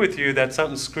agree with you that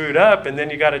something's screwed up, and then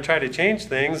you got to try to change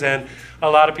things. And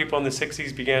a lot of people in the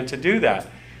 60s began to do that.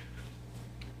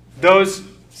 Those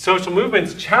social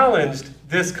movements challenged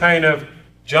this kind of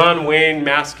John Wayne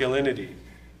masculinity.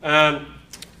 What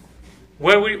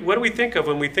do we think of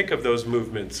when we think of those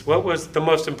movements? What was the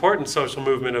most important social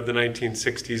movement of the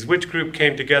 1960s? Which group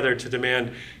came together to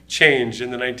demand change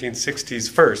in the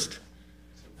 1960s first?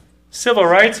 Civil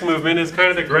rights movement is kind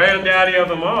of the granddaddy of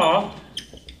them all.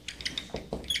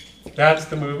 That's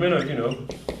the movement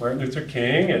of, Martin Luther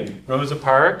King and Rosa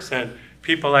Parks and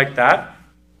people like that.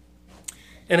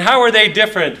 And how are they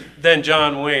different than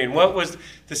John Wayne? What was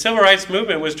the civil rights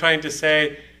movement was trying to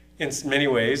say in many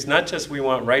ways, not just we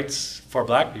want rights for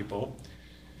black people,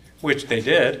 which they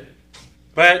did,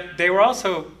 but they were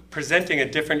also presenting a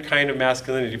different kind of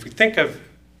masculinity. If we think of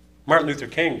Martin Luther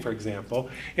King, for example,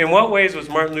 in what ways was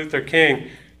Martin Luther King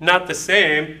not the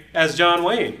same as John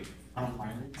Wayne?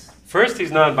 Nonviolence. First,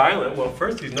 he's nonviolent. Well,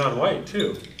 first, he's non-white,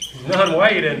 too. He's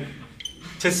non-white, and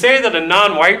to say that a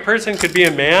non-white person could be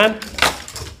a man,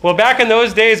 well, back in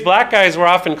those days, black guys were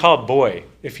often called boy.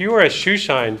 If you were a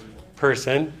shoeshine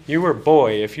person, you were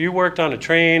boy. If you worked on a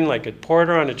train, like a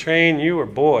porter on a train, you were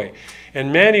boy.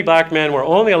 And many black men were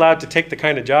only allowed to take the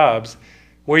kind of jobs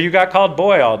where you got called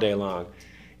boy all day long.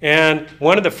 And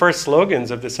one of the first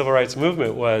slogans of the civil rights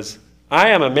movement was, I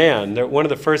am a man. One of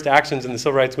the first actions in the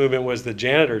civil rights movement was the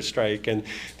janitor's strike. And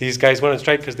these guys went on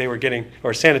strike because they were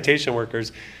or sanitation workers,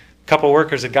 a couple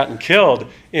workers had gotten killed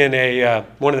in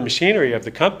one of the machinery of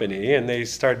the company. And they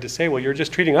started to say, well, you're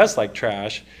just treating us like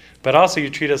trash, but also you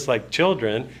treat us like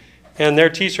children. And their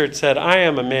t-shirt said, I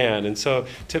am a man. And so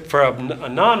for a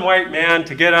non-white man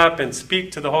to get up and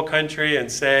speak to the whole country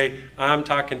and say, I'm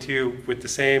talking to you with the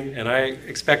same, and I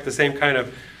expect the same kind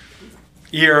of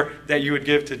ear that you would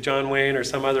give to John Wayne or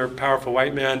some other powerful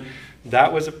white man,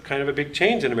 that was kind of a big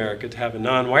change in America, to have a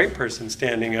non-white person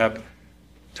standing up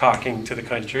talking to the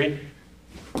country.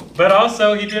 But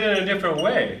also, he did it in a different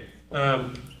way.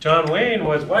 John Wayne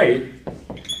was white,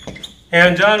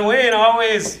 and John Wayne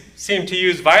always seemed to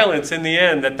use violence in the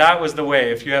end, that was the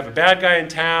way. If you have a bad guy in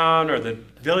town or the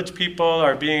village people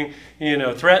are being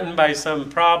threatened by some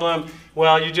problem,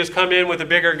 well, you just come in with a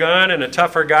bigger gun and a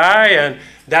tougher guy, and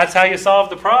that's how you solve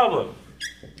the problem.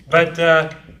 But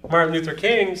Martin Luther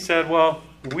King said, well,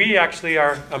 we actually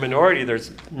are a minority.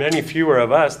 There's many fewer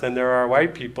of us than there are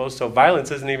white people, so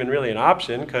violence isn't even really an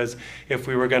option, because if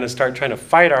we were going to start trying to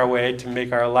fight our way to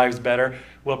make our lives better,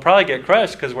 we'll probably get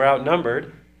crushed because we're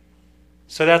outnumbered.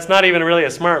 So that's not even really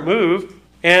a smart move.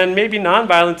 And maybe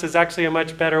nonviolence is actually a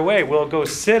much better way. We'll go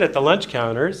sit at the lunch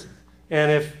counters, and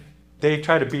if they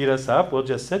try to beat us up, we'll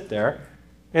just sit there.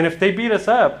 And if they beat us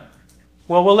up,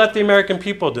 well, we'll let the American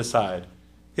people decide.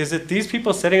 Is it these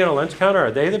people sitting at a lunch counter,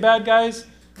 are they the bad guys?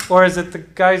 Or is it the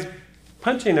guys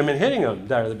punching them and hitting them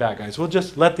that are the bad guys? We'll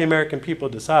just let the American people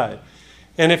decide.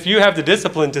 And if you have the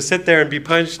discipline to sit there and be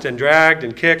punched and dragged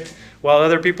and kicked while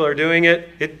other people are doing it,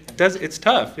 it's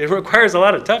tough. It requires a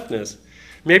lot of toughness.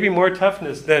 Maybe more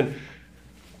toughness than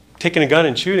taking a gun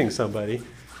and shooting somebody.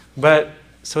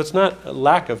 So it's not a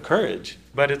lack of courage,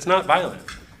 but it's not violent.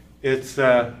 It's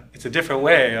a different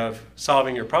way of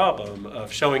solving your problem,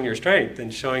 of showing your strength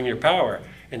and showing your power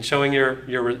and showing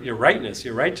your rightness,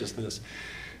 your righteousness.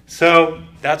 So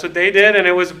that's what they did, and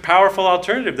it was a powerful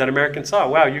alternative that Americans saw.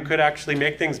 Wow, you could actually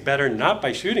make things better not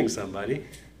by shooting somebody,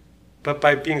 but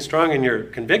by being strong in your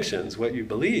convictions, what you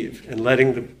believe, and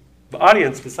letting the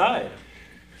audience decide.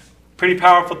 Pretty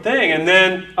powerful thing. And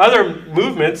then other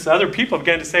movements, other people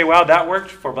began to say, wow, that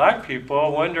worked for black people. I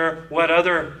wonder what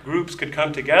other groups could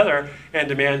come together and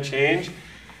demand change.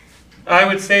 I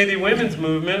would say the women's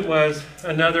movement was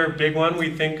another big one we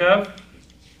think of.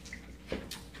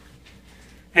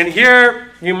 And here,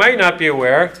 you might not be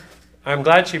aware, I'm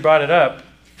glad she brought it up.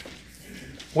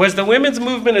 Was the women's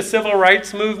movement a civil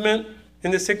rights movement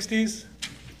in the 60s?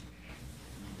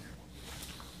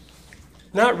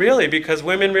 Not really, because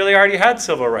women really already had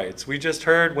civil rights. We just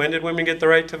heard, when did women get the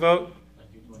right to vote?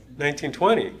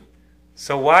 1920.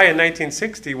 So why in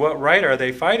 1960, what right are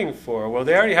they fighting for? Well,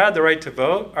 they already had the right to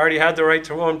vote, already had the right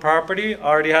to own property,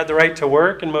 already had the right to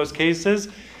work in most cases.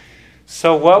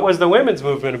 So what was the women's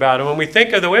movement about? And when we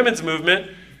think of the women's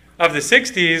movement of the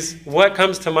 60s, what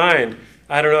comes to mind?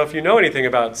 I don't know if you know anything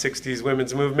about 60s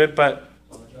women's movement, but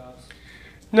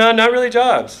no, not really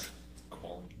jobs.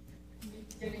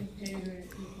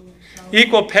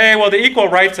 Equal pay, well, the Equal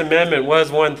Rights Amendment was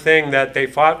one thing that they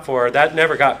fought for. That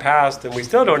never got passed, and we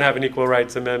still don't have an Equal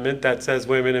Rights Amendment that says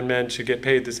women and men should get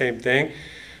paid the same thing.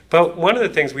 But one of the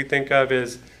things we think of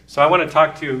is, so I want to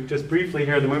talk to you just briefly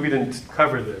here, the movie didn't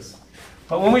cover this.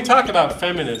 But when we talk about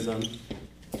feminism,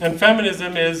 and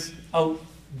feminism is a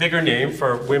bigger name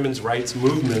for women's rights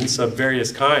movements of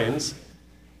various kinds,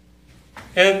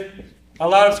 and a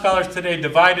lot of scholars today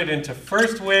divide it into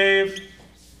first wave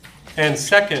and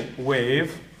second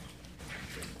wave.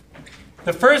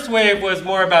 The first wave was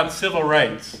more about civil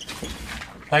rights,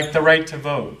 like the right to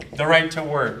vote, the right to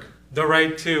work, the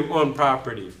right to own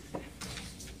property.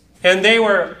 And they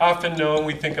were often known,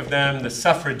 we think of them, the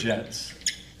suffragettes.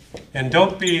 And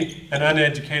don't be an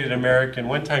uneducated American.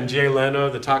 One time Jay Leno,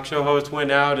 the talk show host,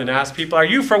 went out and asked people, are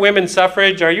you for women's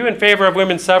suffrage? Are you in favor of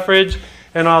women's suffrage?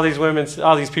 And all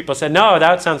these people said, no,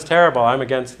 that sounds terrible. I'm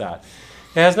against that.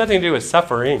 It has nothing to do with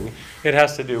suffering. It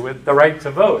has to do with the right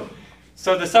to vote.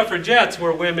 So the suffragettes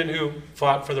were women who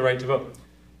fought for the right to vote.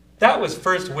 That was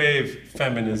first wave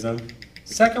feminism.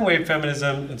 Second wave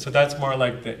feminism, and so that's more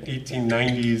like the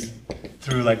 1890s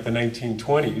through like the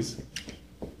 1920s.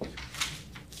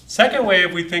 Second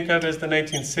wave we think of as the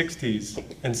 1960s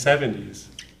and 70s.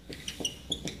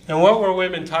 And what were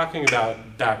women talking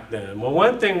about back then? Well,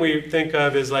 one thing we think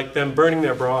of is like them burning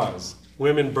their bras.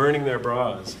 Women burning their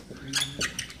bras.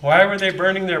 Why were they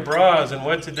burning their bras, and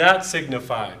what did that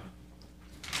signify?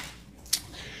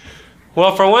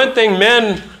 Well, for one thing,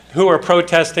 men who were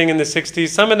protesting in the 60s,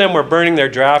 some of them were burning their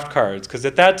draft cards. Because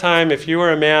at that time, if you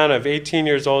were a man of 18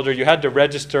 years older, you had to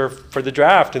register for the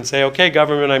draft and say, okay,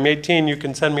 government, I'm 18, you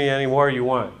can send me any war you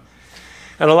want.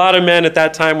 And a lot of men at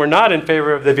that time were not in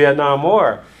favor of the Vietnam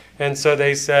War. And so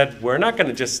they said, we're not going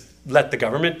to just let the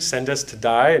government send us to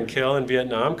die and kill in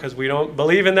Vietnam because we don't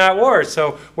believe in that war.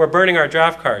 So we're burning our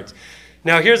draft cards.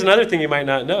 Now, here's another thing you might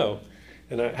not know.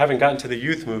 And I haven't gotten to the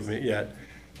youth movement yet.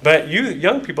 But you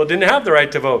young people didn't have the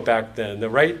right to vote back then.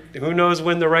 The right, who knows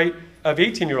when the right of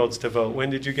 18-year-olds to vote, when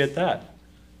did you get that?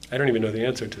 I don't even know the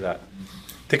answer to that.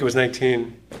 I think it was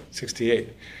 1968.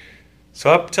 So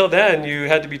up till then, you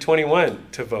had to be 21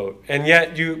 to vote. And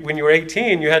yet, when you were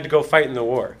 18, you had to go fight in the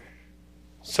war.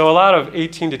 So a lot of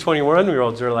 18 to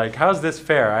 21-year-olds are like, how's this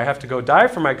fair? I have to go die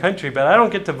for my country, but I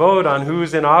don't get to vote on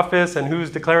who's in office and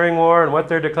who's declaring war and what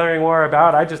they're declaring war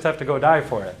about. I just have to go die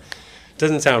for it.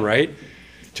 Doesn't sound right.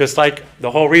 Just like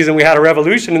the whole reason we had a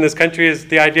revolution in this country is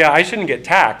the idea I shouldn't get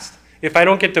taxed if I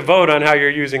don't get to vote on how you're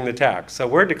using the tax. So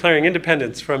we're declaring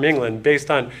independence from England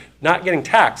based on not getting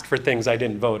taxed for things I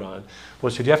didn't vote on.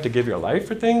 Well, should you have to give your life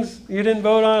for things you didn't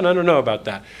vote on? I don't know about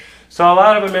that. So a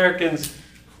lot of Americans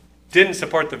didn't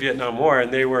support the Vietnam War,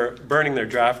 and they were burning their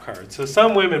draft cards. So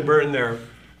some women burned their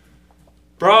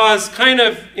bras kind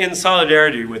of in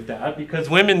solidarity with that, because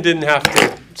women didn't have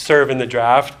to serve in the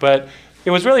draft, but it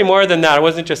was really more than that. It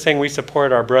wasn't just saying we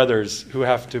support our brothers who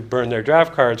have to burn their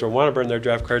draft cards or want to burn their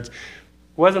draft cards. It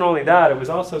wasn't only that. It was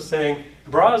also saying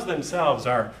bras themselves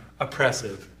are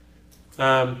oppressive.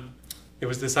 It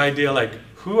was this idea like,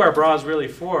 who are bras really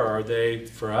for? Are they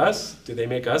for us? Do they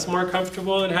make us more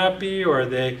comfortable and happy? Or are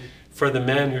they for the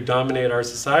men who dominate our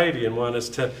society and want us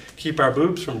to keep our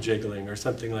boobs from jiggling or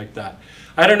something like that?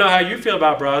 I don't know how you feel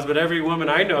about bras, but every woman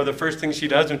I know, the first thing she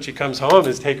does when she comes home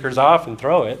is take hers off and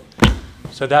throw it.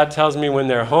 So that tells me when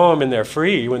they're home and they're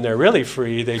free, when they're really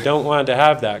free, they don't want to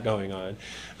have that going on.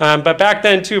 But back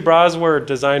then, too, bras were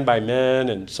designed by men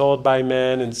and sold by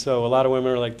men. And so a lot of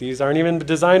women are like, these aren't even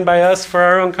designed by us for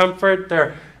our own comfort.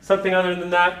 They're something other than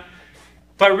that.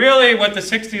 But really, what the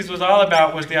 60s was all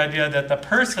about was the idea that the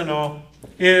personal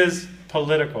is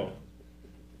political.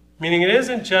 Meaning it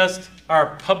isn't just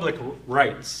our public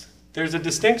rights. There's a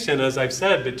distinction, as I've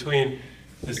said, between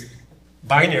this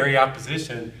binary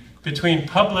opposition between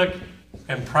public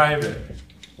and private.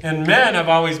 And men have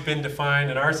always been defined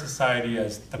in our society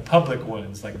as the public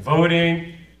ones, like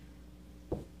voting,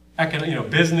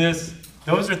 business.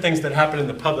 Those are things that happen in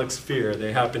the public sphere.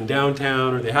 They happen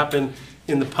downtown, or they happen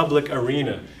in the public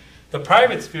arena. The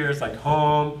private sphere is like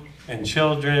home and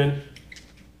children.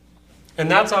 And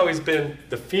that's always been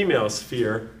the female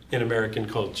sphere in American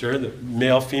culture, the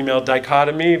male-female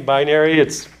dichotomy, binary.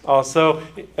 It's also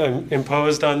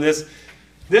imposed on this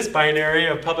binary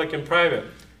of public and private.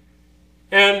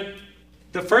 And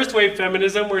the first wave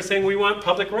feminism, we're saying we want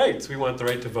public rights. We want the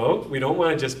right to vote. We don't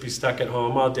want to just be stuck at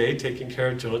home all day taking care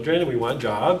of children. We want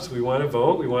jobs. We want to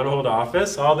vote. We want to hold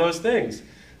office, all those things.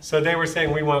 So they were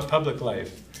saying we want public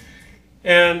life.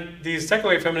 And these second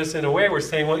wave feminists, in a way, were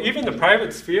saying, well, even the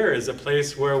private sphere is a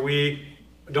place where we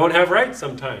don't have rights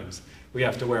sometimes. We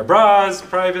have to wear bras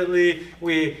privately.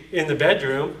 In the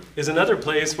bedroom is another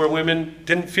place where women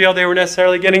didn't feel they were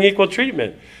necessarily getting equal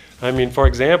treatment. I mean, for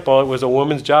example, it was a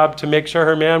woman's job to make sure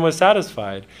her man was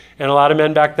satisfied. And a lot of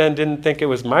men back then didn't think it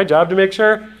was my job to make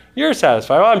sure you're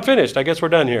satisfied. Well, I'm finished. I guess we're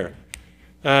done here.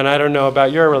 And I don't know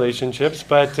about your relationships,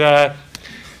 but,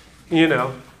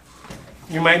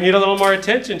 you might need a little more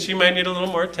attention. She might need a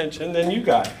little more attention than you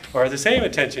got, or the same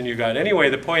attention you got. Anyway,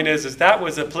 the point is that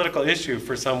was a political issue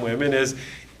for some women. Is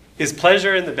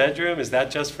pleasure in the bedroom, is that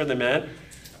just for the men?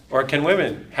 Or can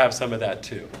women have some of that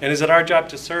too? And is it our job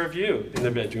to serve you in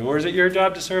the bedroom? Or is it your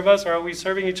job to serve us? Or are we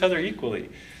serving each other equally?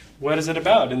 What is it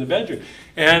about in the bedroom?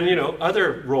 And,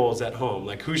 other roles at home,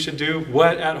 like who should do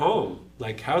what at home,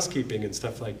 like housekeeping and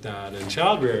stuff like that, and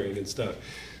child rearing and stuff.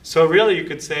 So really you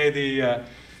could say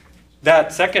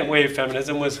that second wave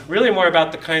feminism was really more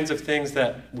about the kinds of things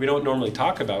that we don't normally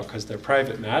talk about because they're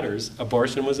private matters.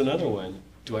 Abortion was another one.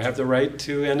 Do I have the right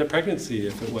to end a pregnancy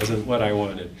if it wasn't what I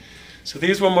wanted? So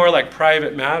these were more like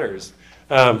private matters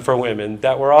for women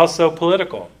that were also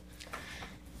political.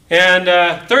 And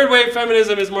third wave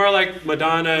feminism is more like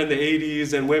Madonna in the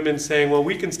 80s and women saying, well,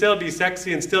 we can still be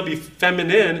sexy and still be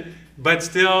feminine, but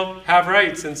still have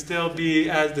rights and still be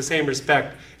as the same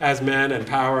respect as men and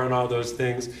power and all those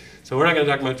things. So we're not going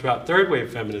to talk much about third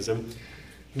wave feminism,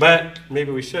 but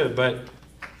maybe we should. But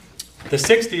the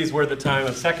 60s were the time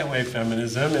of second wave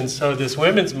feminism, and so this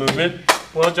women's movement,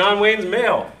 well, John Wayne's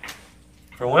male,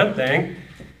 for one thing.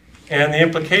 And the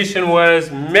implication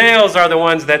was males are the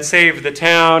ones that save the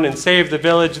town and save the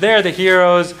village. They're the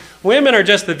heroes. Women are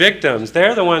just the victims.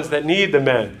 They're the ones that need the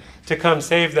men to come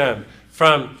save them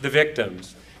from the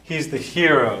victims. He's the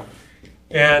hero.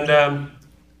 And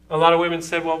a lot of women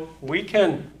said, well, we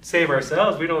can save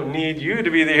ourselves. We don't need you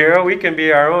to be the hero. We can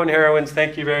be our own heroines.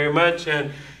 Thank you very much.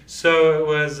 And so it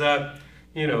was,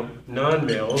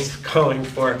 non-males calling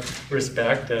for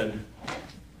respect.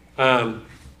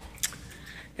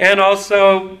 And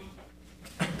also,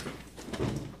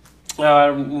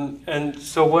 and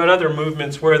so what other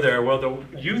movements were there? Well, the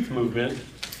youth movement.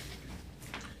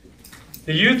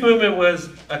 The youth movement was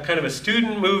a kind of a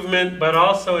student movement, but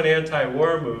also an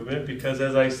anti-war movement, because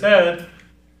as I said,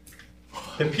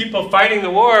 the people fighting the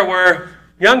war were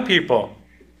young people.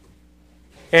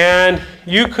 And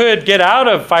you could get out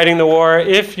of fighting the war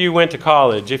if you went to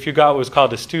college, if you got what was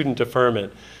called a student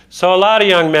deferment. So a lot of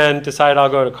young men decided, I'll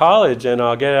go to college and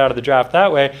I'll get out of the draft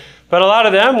that way. But a lot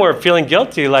of them were feeling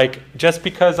guilty, like just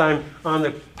because I'm on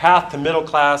the path to middle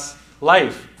class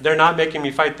life, they're not making me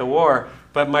fight the war.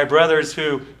 But my brothers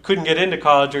who couldn't get into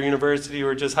college or university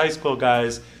or just high school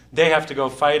guys, they have to go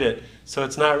fight it. So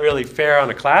it's not really fair on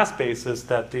a class basis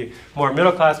that the more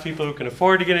middle class people who can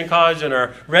afford to get in college and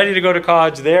are ready to go to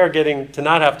college, they're getting to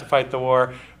not have to fight the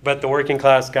war. But the working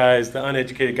class guys, the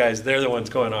uneducated guys, they're the ones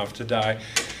going off to die.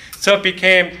 So it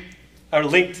became a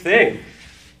linked thing.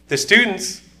 The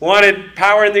students wanted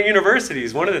power in the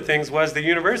universities. One of the things was the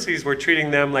universities were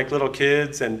treating them like little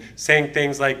kids and saying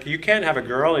things like, you can't have a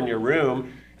girl in your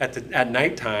room at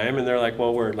nighttime. And they're like,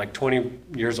 well, we're like 20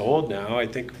 years old now. I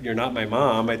think you're not my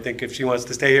mom. I think if she wants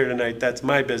to stay here tonight, that's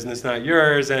my business, not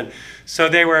yours. And so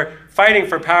they were fighting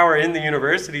for power in the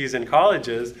universities and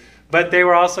colleges. But they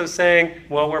were also saying,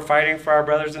 well, we're fighting for our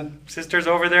brothers and sisters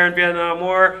over there in Vietnam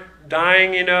War,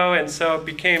 dying, and so it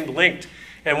became linked.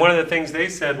 And one of the things they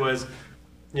said was,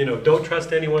 don't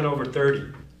trust anyone over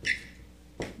 30.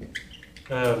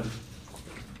 I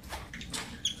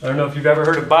don't know if you've ever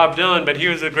heard of Bob Dylan, but he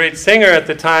was a great singer at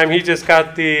the time. He just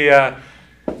got the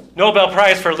Nobel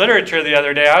Prize for Literature the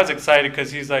other day. I was excited because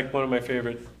he's like one of my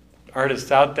favorite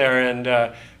artists out there.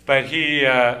 And but he,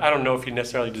 I don't know if he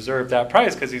necessarily deserved that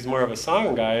prize because he's more of a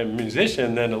song guy, a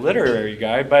musician, than a literary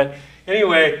guy. But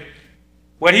anyway,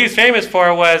 what he's famous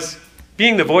for was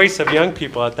being the voice of young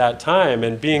people at that time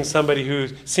and being somebody who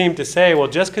seemed to say, well,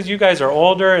 just because you guys are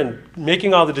older and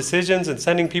making all the decisions and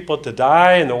sending people to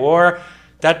die in the war,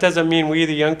 that doesn't mean we,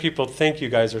 the young people, think you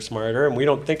guys are smarter, and we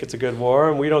don't think it's a good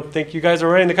war, and we don't think you guys are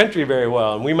running the country very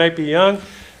well. And we might be young,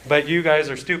 but you guys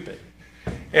are stupid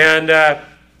and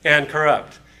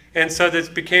corrupt. And so this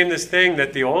became this thing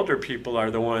that the older people are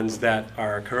the ones that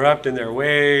are corrupt in their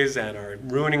ways and are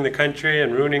ruining the country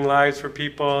and ruining lives for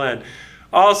people. And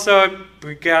also,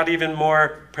 we got even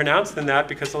more pronounced than that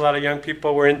because a lot of young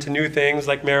people were into new things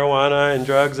like marijuana and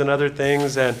drugs and other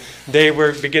things, and they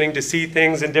were beginning to see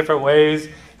things in different ways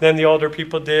than the older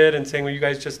people did and saying, well, you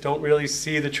guys just don't really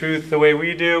see the truth the way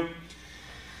we do.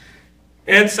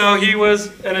 And so he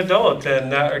was an adult, and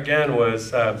that, again,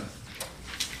 was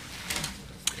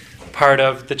part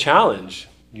of the challenge.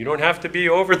 You don't have to be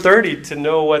over 30 to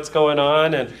know what's going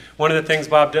on. And one of the things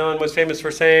Bob Dylan was famous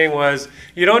for saying was,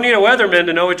 you don't need a weatherman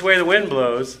to know which way the wind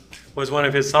blows, was one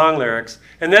of his song lyrics.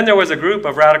 And then there was a group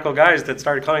of radical guys that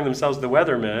started calling themselves the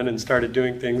weathermen and started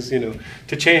doing things,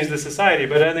 to change the society.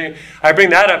 But I bring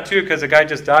that up too because a guy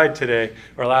just died today,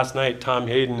 or last night, Tom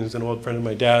Hayden, who's an old friend of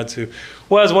my dad's, who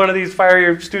was one of these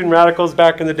fiery student radicals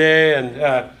back in the day.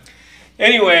 And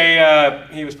anyway,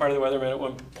 he was part of the weathermen at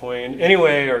one point.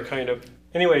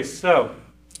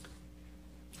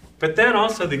 But then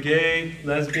also the gay,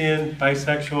 lesbian,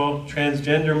 bisexual,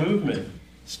 transgender movement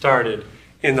started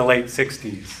in the late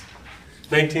 60s.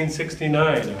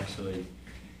 1969, actually.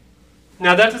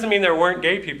 Now, that doesn't mean there weren't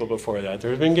gay people before that.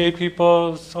 There have been gay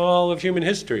people all of human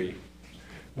history.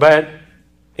 But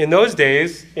in those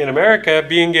days, in America,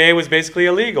 being gay was basically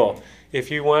illegal. if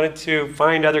you wanted to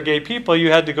find other gay people,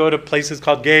 you had to go to places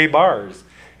called gay bars.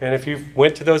 And if you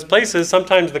went to those places,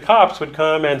 sometimes the cops would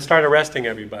come and start arresting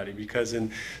everybody, because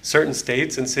in certain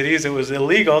states and cities, it was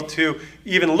illegal to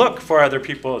even look for other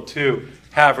people to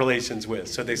have relations with.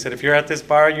 So they said, if you're at this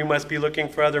bar, you must be looking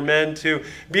for other men to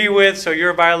be with, so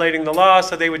you're violating the law.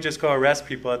 So they would just go arrest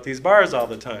people at these bars all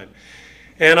the time.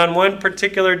 And on one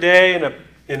particular day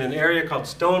in an area called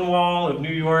Stonewall of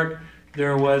New York,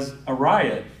 there was a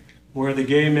riot where the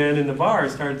gay men in the bar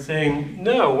started saying,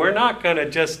 no, we're not going to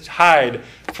just hide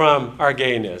from our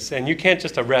gayness, and you can't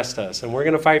just arrest us, and we're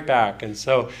going to fight back. And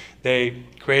so they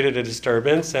created a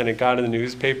disturbance, and it got in the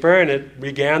newspaper, and it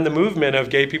began the movement of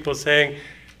gay people saying,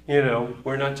 you know,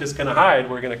 we're not just going to hide,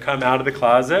 we're going to come out of the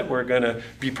closet, we're going to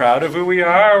be proud of who we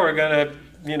are, we're going to,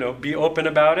 you know, be open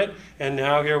about it. And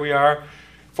now here we are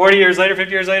 40 years later,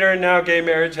 50 years later, and now gay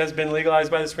marriage has been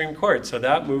legalized by the Supreme Court. So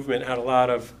that movement had a lot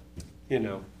of, you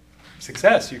know,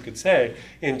 success, you could say,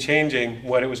 in changing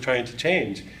what it was trying to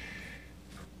change.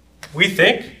 We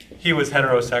think he was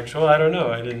heterosexual. I don't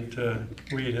know. I didn't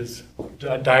read his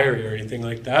diary or anything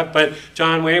like that. But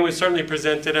John Wayne was certainly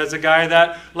presented as a guy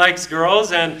that likes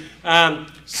girls. And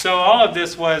so all of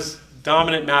this was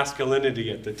dominant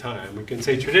masculinity at the time. We can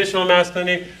say traditional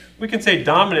masculinity. We can say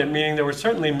dominant, meaning there were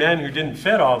certainly men who didn't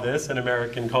fit all this in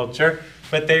American culture,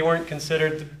 but they weren't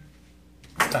considered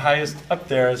the highest up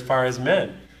there as far as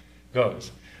men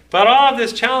goes. But all of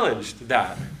this challenged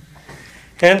that.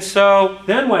 And so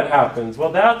then what happens?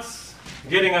 Well, that's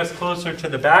getting us closer to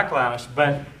the backlash.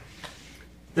 But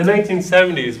the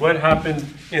 1970s, what happened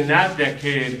in that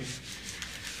decade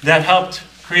that helped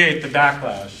create the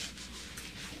backlash?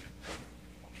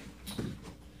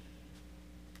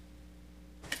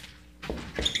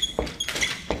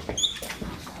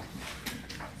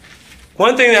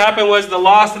 One thing that happened was the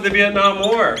loss of the Vietnam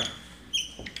War.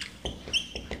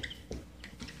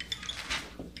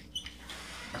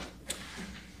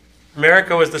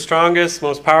 America was the strongest,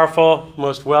 most powerful,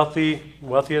 most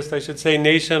wealthiest, I should say,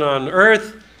 nation on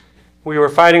earth. We were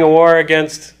fighting a war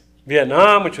against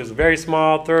Vietnam, which was a very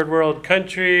small third world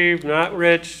country, not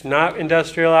rich, not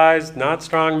industrialized, not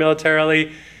strong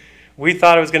militarily. We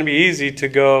thought it was going to be easy to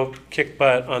go kick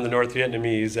butt on the North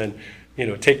Vietnamese and, you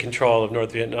know, take control of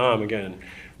North Vietnam again.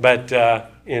 But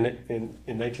in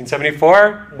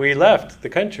 1974, we left the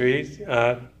country,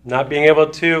 not being able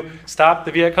to stop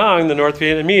the Viet Cong, the North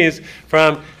Vietnamese,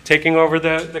 from taking over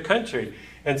the country.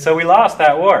 And so we lost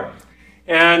that war.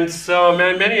 And so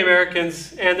many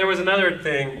Americans, and there was another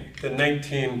thing,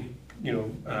 the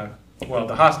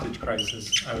hostage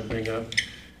crisis I would bring up.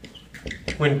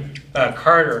 When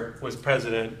Carter was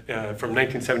president from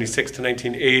 1976 to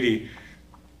 1980,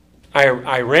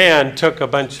 Iran took a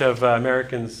bunch of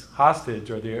Americans hostage,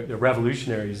 or the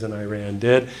revolutionaries in Iran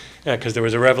did, because there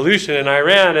was a revolution in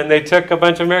Iran, and they took a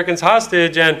bunch of Americans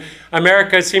hostage, and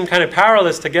America seemed kind of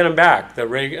powerless to get them back.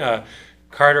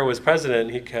 Carter was president,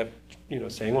 and he kept,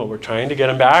 saying, well, we're trying to get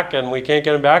them back, and we can't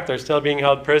get them back. They're still being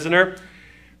held prisoner.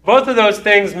 Both of those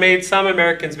things made some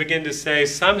Americans begin to say,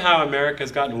 somehow America's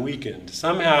gotten weakened.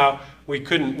 Somehow we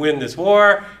couldn't win this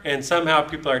war, and somehow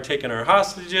people are taking our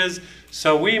hostages.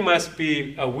 So we must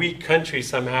be a weak country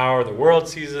somehow, or the world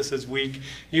sees us as weak.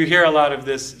 You hear a lot of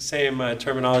this same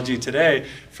terminology today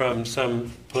from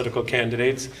some political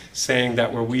candidates saying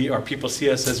that we're weak, or people see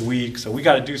us as weak, so we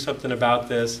got to do something about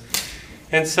this.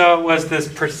 And so it was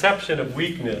this perception of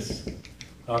weakness,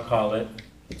 I'll call it.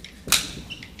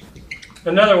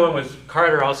 Another one was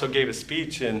Carter also gave a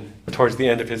speech towards the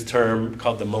end of his term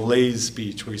called the malaise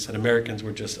speech, where he said Americans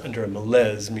were just under a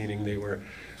malaise, meaning they were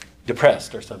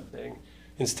depressed or something.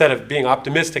 Instead of being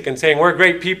optimistic and saying we're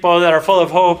great people that are full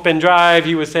of hope and drive,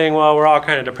 he was saying, well, we're all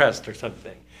kind of depressed or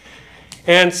something.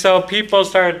 And so people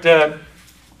started to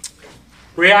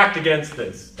react against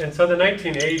this. And so the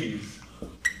 1980s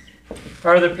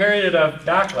are the period of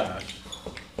backlash,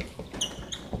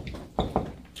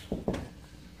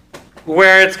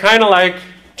 where it's kind of like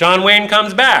John Wayne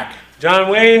comes back. John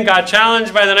Wayne got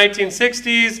challenged by the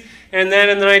 1960s, and then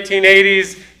in the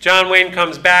 1980s, John Wayne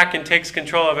comes back and takes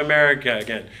control of America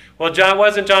again. Well,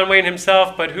 wasn't John Wayne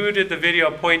himself, but who did the video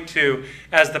point to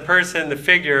as the person, the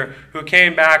figure, who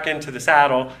came back into the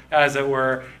saddle, as it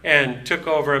were, and took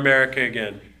over America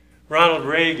again? Ronald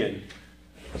Reagan.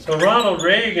 So Ronald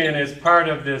Reagan is part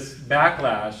of this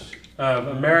backlash of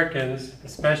Americans,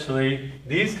 especially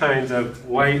these kinds of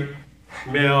white,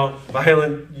 male,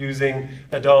 violent-using,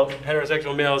 adult,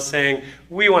 heterosexual males saying,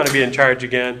 we want to be in charge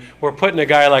again. We're putting a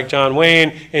guy like John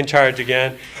Wayne in charge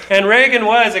again. And Reagan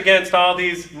was against all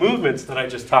these movements that I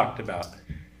just talked about.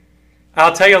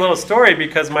 I'll tell you a little story,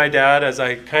 because my dad, as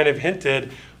I kind of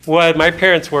hinted, my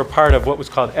parents were part of what was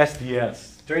called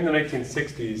SDS. During the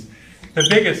 1960s, the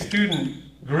biggest student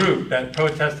group that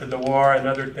protested the war and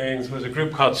other things was a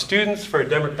group called Students for a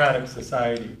Democratic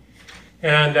Society.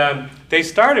 And they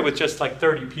started with just like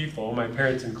 30 people, my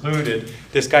parents included.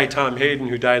 This guy, Tom Hayden,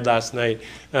 who died last night,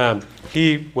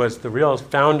 he was the real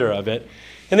founder of it.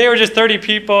 And they were just 30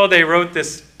 people. They wrote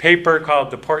this paper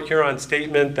called the Port Huron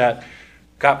Statement that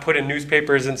got put in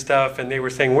newspapers and stuff, and they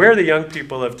were saying, we're the young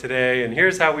people of today, and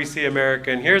here's how we see America,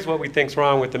 and here's what we think's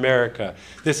wrong with America.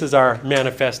 This is our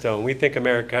manifesto, and we think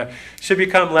America should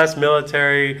become less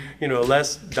military,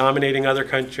 less dominating other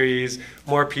countries,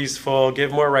 more peaceful,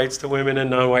 give more rights to women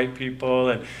and non-white people.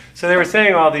 And so they were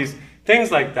saying all these things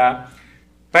like that.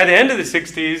 By the end of the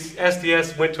 60s,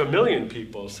 SDS went to 1 million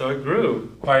people, so it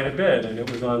grew quite a bit, and it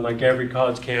was on like every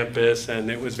college campus, and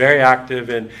it was very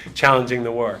active in challenging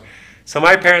the war. So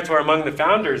my parents were among the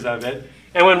founders of it.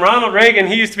 And when Ronald Reagan,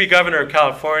 he used to be governor of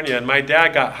California, and my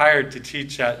dad got hired to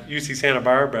teach at UC Santa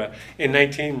Barbara in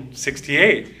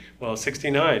 1968,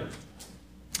 69.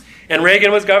 And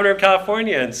Reagan was governor of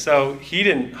California, and so he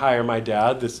didn't hire my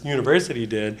dad, this university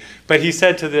did, but he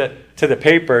said to the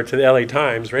paper, to the LA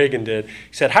Times, Reagan did,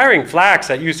 he said, hiring Flax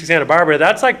at UC Santa Barbara,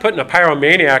 that's like putting a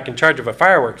pyromaniac in charge of a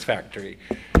fireworks factory.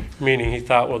 Meaning he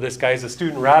thought, well, this guy's a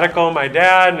student radical, my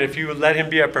dad, and if you let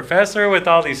him be a professor with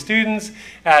all these students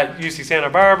at UC Santa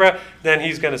Barbara, then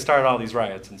he's going to start all these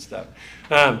riots and stuff.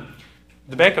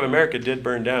 The Bank of America did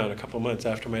burn down a couple months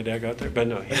after my dad got there, but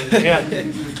no,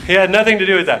 he had nothing to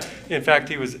do with that. In fact,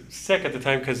 he was sick at the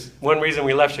time because one reason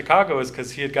we left Chicago is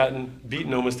because he had gotten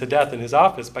beaten almost to death in his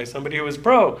office by somebody who was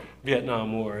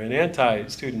pro-Vietnam War and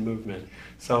anti-student movement.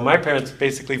 So my parents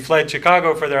basically fled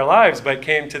Chicago for their lives, but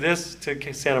came to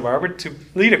Santa Barbara to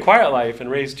lead a quiet life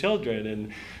and raise children.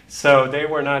 And so they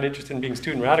were not interested in being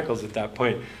student radicals at that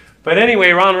point. But anyway,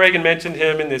 Ronald Reagan mentioned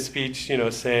him in this speech,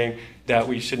 saying that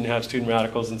we shouldn't have student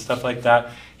radicals and stuff like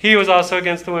that. He was also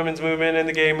against the women's movement and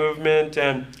the gay movement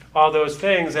and all those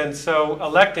things. And so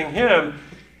electing him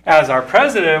as our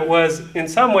president was in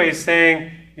some ways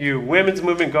saying, women's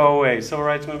movement go away, civil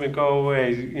rights movement go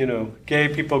away, gay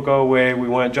people go away, we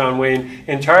want John Wayne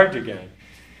in charge again.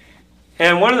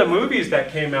 And one of the movies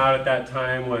that came out at that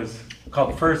time was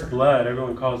called First Blood.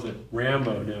 Everyone calls it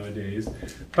Rambo nowadays.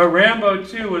 But Rambo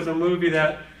 2 was a movie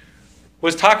that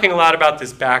was talking a lot about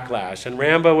this backlash. And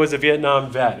Rambo was a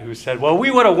Vietnam vet who said, well,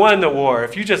 we would have won the war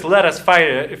if you just let us fight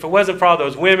it. If it wasn't for all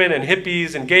those women and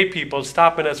hippies and gay people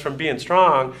stopping us from being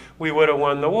strong, we would have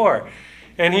won the war.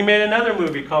 And he made another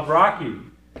movie called Rocky.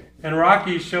 And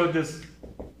Rocky showed this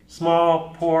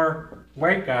small, poor,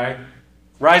 white guy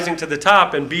rising to the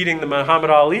top and beating the Muhammad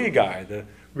Ali guy, the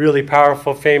really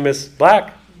powerful, famous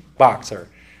black boxer.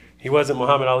 He wasn't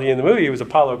Muhammad Ali in the movie, he was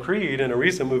Apollo Creed, and a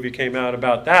recent movie came out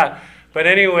about that. But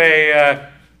anyway,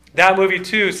 that movie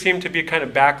too seemed to be a kind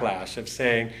of backlash of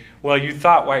saying, well, you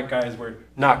thought white guys were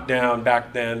knocked down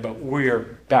back then, but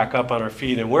we're back up on our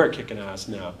feet and we're kicking ass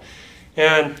now.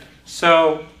 And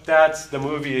so that's the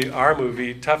movie, our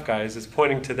movie, Tough Guise, is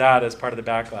pointing to that as part of the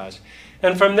backlash.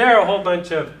 And from there, a whole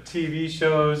bunch of TV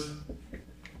shows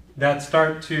that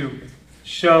start to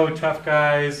show tough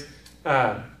guys.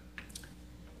 Other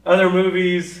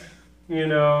movies,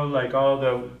 like all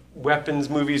the weapons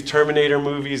movies, Terminator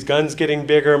movies, guns getting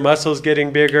bigger, muscles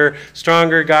getting bigger,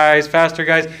 stronger guys, faster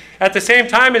guys. At the same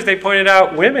time, as they pointed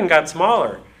out, women got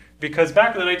smaller. Because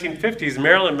back in the 1950s,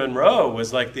 Marilyn Monroe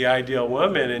was like the ideal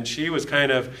woman, and she was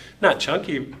kind of, not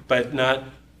chunky, but not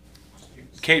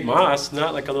Kate Moss,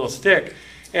 not like a little stick.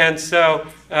 And so,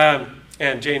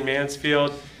 and Jane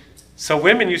Mansfield. So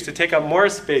women used to take up more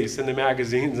space in the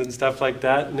magazines and stuff like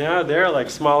that. Now they're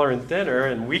like smaller and thinner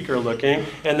and weaker looking,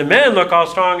 and the men look all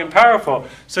strong and powerful.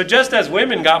 So just as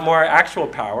women got more actual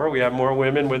power, we have more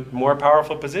women with more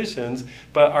powerful positions,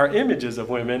 but our images of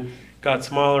women got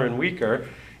smaller and weaker.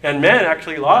 And men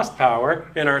actually lost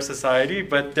power in our society,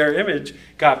 but their image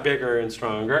got bigger and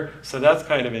stronger. So that's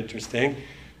kind of interesting.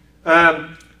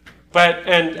 And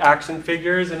action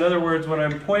figures. In other words, what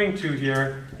I'm pointing to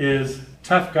here is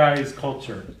tough guys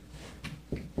culture.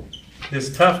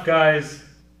 This tough guys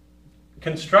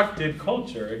constructed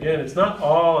culture. Again, it's not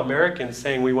all Americans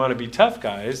saying we want to be tough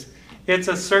guys. It's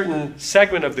a certain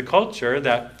segment of the culture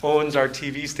that owns our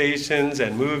TV stations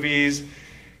and movies,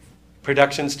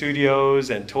 production studios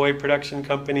and toy production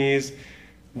companies.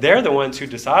 They're the ones who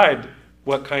decide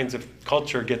what kinds of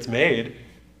culture gets made.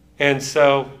 And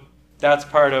so that's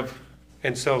part of,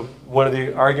 and so one of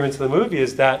the arguments of the movie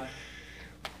is that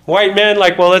white men,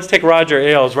 like, well, let's take Roger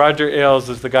Ailes. Roger Ailes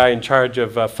is the guy in charge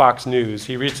of Fox News.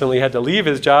 He recently had to leave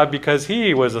his job because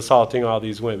he was assaulting all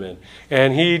these women.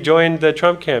 And he joined the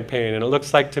Trump campaign. And it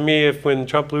looks like to me, if when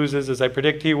Trump loses, as I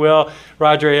predict he will,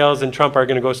 Roger Ailes and Trump are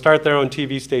going to go start their own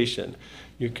TV station.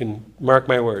 You can mark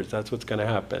my words, that's what's going to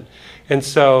happen. And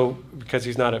so, because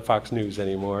he's not at Fox News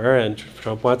anymore, and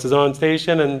Trump wants his own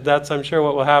station, and that's, I'm sure,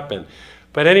 what will happen.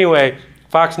 But anyway,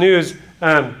 Fox News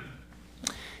has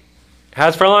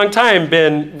for a long time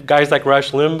been guys like Rush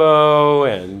Limbaugh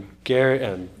and Garrett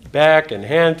and Beck and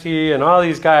Hanty, and all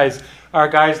these guys are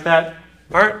guys that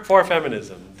aren't for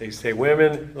feminism. They say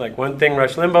women, like one thing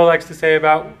Rush Limbaugh likes to say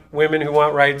about women who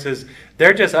want rights is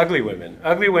they're just ugly women.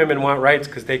 Ugly women want rights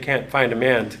because they can't find a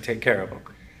man to take care of them.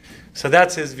 So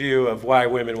that's his view of why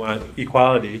women want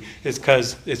equality, is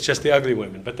because it's just the ugly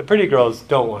women. But the pretty girls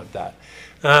don't want that.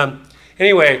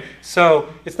 Anyway, so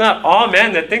it's not all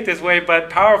men that think this way, but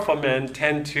powerful men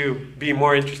tend to be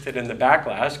more interested in the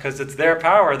backlash because it's their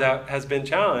power that has been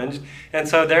challenged. And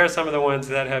so they're some of the ones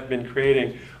that have been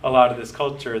creating a lot of this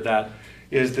culture that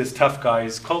is this tough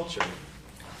guys culture.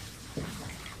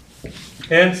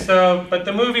 And so, but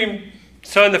the movie,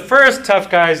 so in the first Tough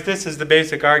Guise, this is the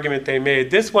basic argument they made.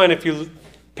 This one, if you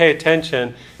pay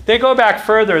attention, they go back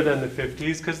further than the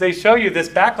 50s because they show you this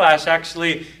backlash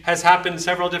actually has happened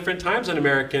several different times in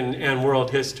American and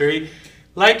world history.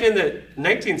 Like in the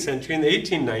 19th century, in the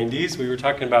 1890s, we were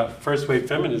talking about first wave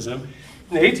feminism.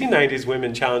 In the 1890s,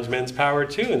 women challenged men's power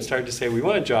too and started to say, we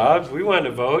want jobs, we want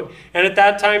to vote. And at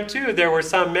that time too, there were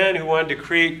some men who wanted to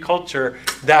create culture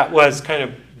that was kind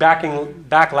of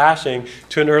backlashing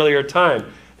to an earlier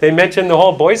time. They mentioned the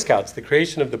whole Boy Scouts, the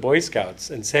creation of the Boy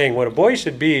Scouts, and saying what a boy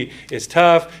should be is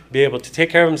tough, be able to take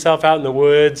care of himself out in the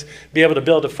woods, be able to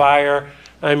build a fire.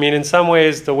 I mean, in some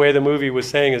ways, the way the movie was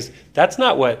saying is that's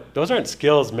not what, those aren't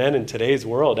skills men in today's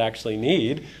world actually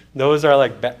need. Those are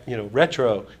like,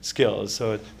 retro skills.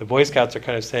 So the Boy Scouts are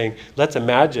kind of saying, let's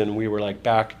imagine we were like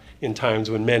back in times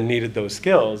when men needed those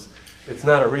skills. It's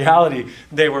not a reality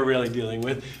they were really dealing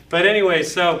with. But anyway,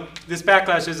 so this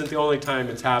backlash isn't the only time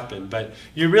it's happened. But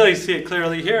you really see it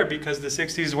clearly here because the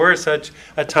 60s were such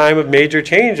a time of major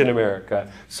change in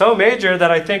America. So major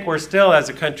that I think we're still, as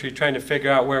a country, trying to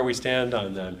figure out where we stand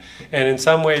on them. And in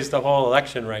some ways, the whole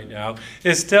election right now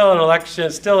is still an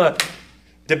election, still a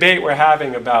debate we're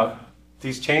having about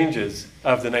these changes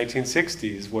of the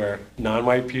 1960s where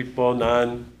non-white people,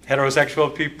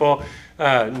 non-heterosexual people,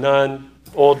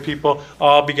 old people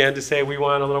all began to say we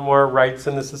want a little more rights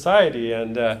in the society.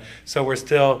 And so we're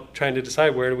still trying to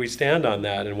decide where do we stand on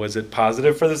that, and was it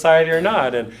positive for the society or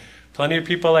not. And plenty of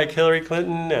people like Hillary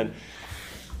Clinton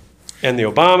and the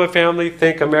Obama family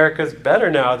think America's better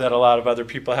now that a lot of other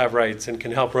people have rights and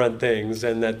can help run things,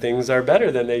 and that things are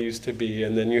better than they used to be.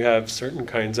 And then you have certain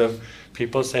kinds of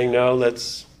people saying, no,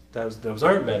 those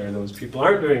aren't better, those people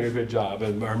aren't doing a good job,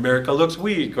 and America looks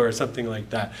weak, or something like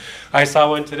that. I saw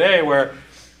one today where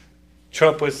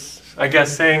Trump was, I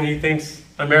guess, saying he thinks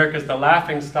America's the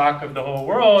laughing stock of the whole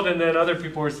world, and then other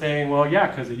people were saying, well, yeah,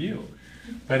 because of you.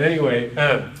 But anyway,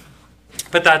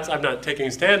 but I'm not taking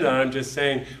a stand on it, I'm just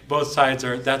saying both sides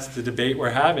that's the debate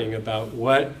we're having about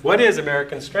what is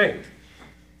American strength?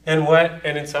 And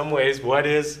in some ways, what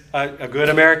is a good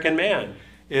American man?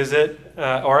 Is it,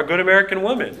 or a good American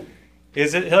woman?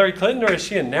 Is it Hillary Clinton, or is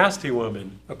she a nasty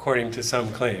woman, according to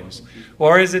some claims?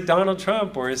 Or is it Donald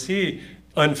Trump, or is he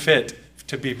unfit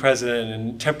to be president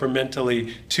and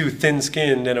temperamentally too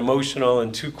thin-skinned and emotional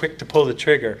and too quick to pull the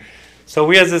trigger? So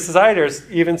we as a society are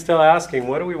even still asking,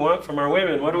 what do we want from our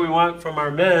women? What do we want from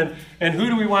our men? And who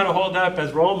do we want to hold up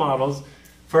as role models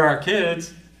for our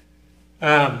kids?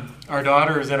 Our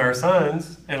daughters and our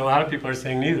sons, and a lot of people are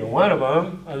saying neither one of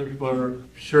them. Other people are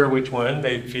sure which one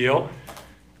they feel.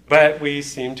 But we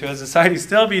seem to, as a society,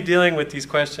 still be dealing with these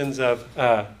questions of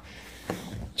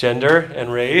gender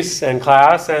and race and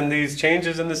class and these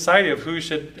changes in the society of who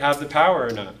should have the power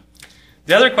or not.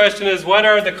 The other question is, what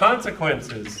are the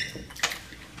consequences?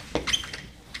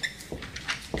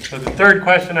 So the third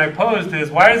question I posed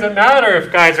is, why does it matter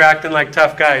if guys are acting like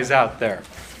tough guys out there?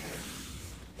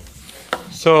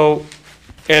 So,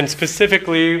 and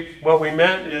specifically, what we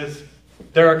meant is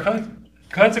there are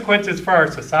consequences for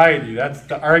our society. That's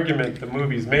the argument the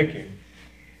movie's making.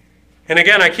 And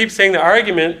again, I keep saying the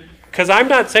argument because I'm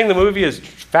not saying the movie is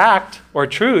fact or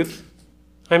truth.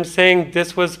 I'm saying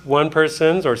this was one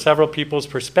person's or several people's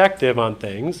perspective on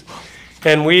things.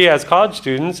 And we as college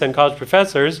students and college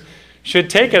professors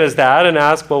should take it as that and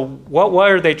ask, well, what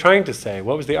were they trying to say?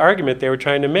 What was the argument they were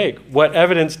trying to make? What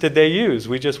evidence did they use?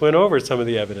 We just went over some of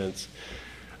the evidence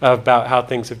about how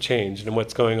things have changed and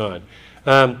what's going on.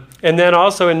 And then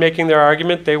also in making their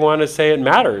argument, they want to say it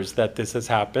matters that this has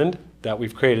happened, that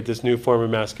we've created this new form of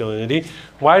masculinity.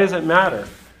 Why does it matter?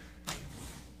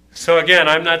 So again,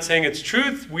 I'm not saying it's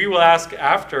truth. We will ask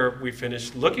after we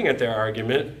finish looking at their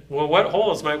argument, well, what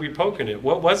holes might we poke in it?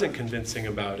 What wasn't convincing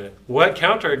about it? What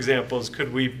counterexamples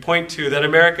could we point to that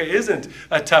America isn't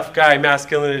a tough guy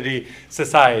masculinity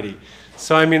society?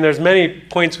 So I mean, there's many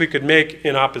points we could make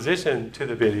in opposition to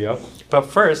the video. But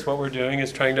first, what we're doing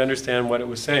is trying to understand what it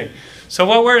was saying. So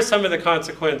what were some of the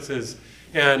consequences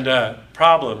and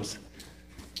problems?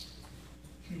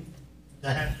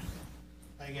 That,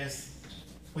 I guess,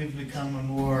 we've become a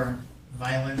more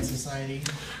violent society.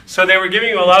 So they were giving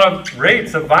you a lot of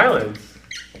rates of violence.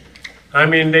 I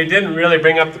mean, they didn't really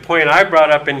bring up the point I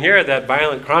brought up in here that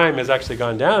violent crime has actually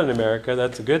gone down in America.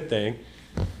 That's a good thing.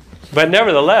 But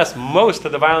nevertheless, most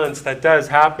of the violence that does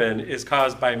happen is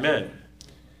caused by men.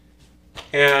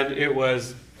 And it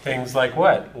was things like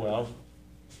what? Well,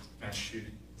 Mass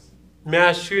shootings.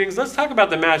 Mass shootings. Let's talk about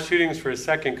the mass shootings for a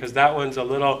second, because that one's a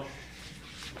little...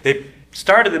 They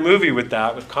started the movie with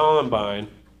that, with Columbine,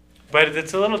 but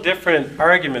it's a little different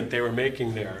argument they were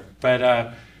making there. But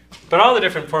all the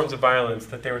different forms of violence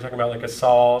that they were talking about, like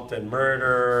assault and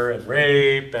murder and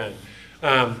rape and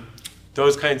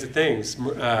those kinds of things.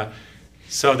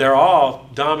 So they're all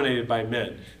dominated by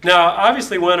men. Now,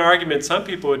 obviously, one argument some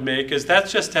people would make is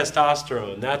that's just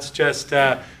testosterone. That's just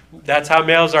that's how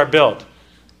males are built.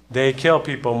 They kill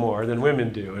people more than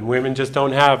women do, and women just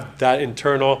don't have that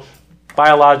internal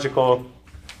biological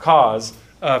cause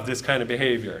of this kind of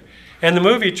behavior. And the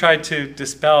movie tried to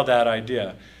dispel that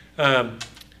idea.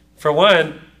 For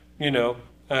one,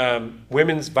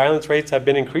 women's violence rates have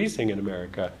been increasing in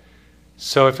America.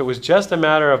 So if it was just a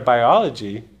matter of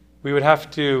biology, we would have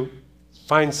to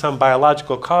find some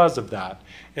biological cause of that.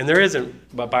 And there isn't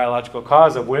a biological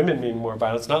cause of women being more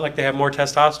violent. It's not like they have more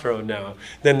testosterone now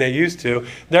than they used to.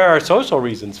 There are social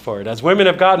reasons for it. As women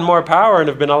have gotten more power and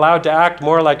have been allowed to act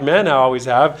more like men always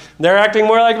have, they're acting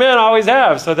more like men always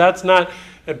have. So that's not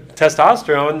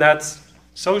testosterone, that's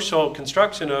social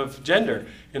construction of gender.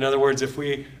 In other words, if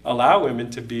we allow women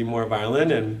to be more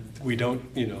violent and we don't,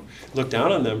 look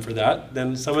down on them for that,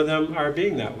 then some of them are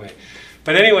being that way.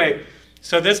 But anyway,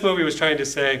 so this movie was trying to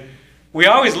say, we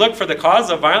always look for the cause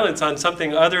of violence on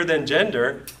something other than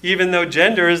gender, even though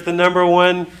gender is the number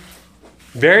one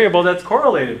variable that's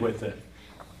correlated with it.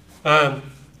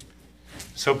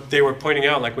 So they were pointing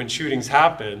out, like when shootings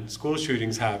happen, school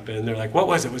shootings happen, they're like, what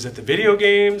was it? Was it the video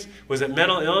games? Was it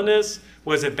mental illness?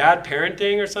 Was it bad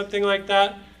parenting or something like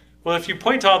that? Well, if you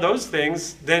point to all those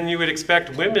things, then you would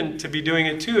expect women to be doing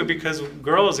it too, because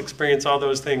girls experience all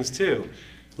those things too.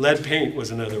 Lead paint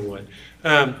was another one.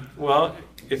 Well,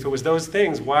 if it was those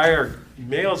things, why are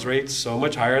males' rates so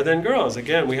much higher than girls?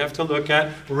 Again, we have to look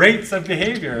at rates of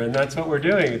behavior, and that's what we're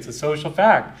doing. It's a social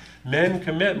fact. Men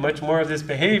commit much more of this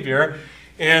behavior,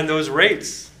 and those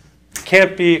rates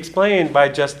can't be explained by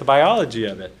just the biology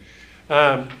of it.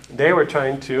 They were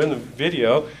trying to, in the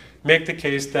video, make the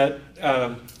case that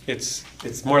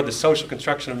it's more the social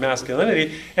construction of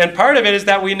masculinity, and part of it is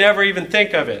that we never even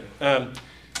think of it.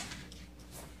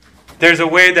 There's a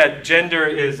way that gender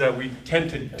is, we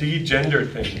tend to de-gender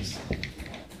things.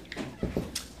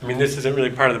 I mean, this isn't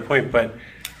really part of the point, but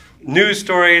news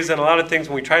stories and a lot of things,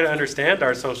 when we try to understand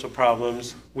our social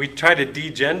problems, we try to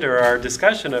de-gender our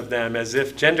discussion of them as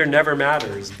if gender never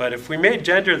matters. But if we made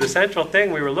gender the central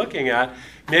thing we were looking at,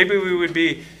 maybe we would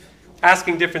be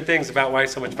asking different things about why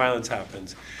so much violence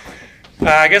happens.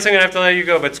 I guess I'm going to have to let you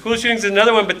go, but school shootings is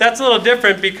another one, but that's a little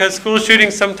different because school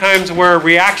shootings sometimes were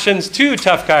reactions to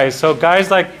tough guys. So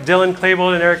guys like Dylan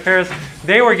Klebold and Eric Harris,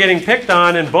 they were getting picked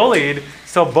on and bullied,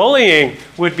 so bullying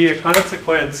would be a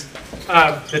consequence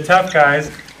of the tough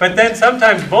guys. But then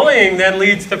sometimes bullying then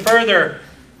leads to further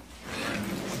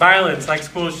violence, like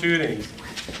school shootings.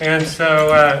 And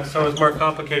so, so it's more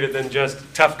complicated than just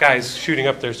tough guys shooting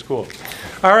up their school.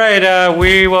 All right,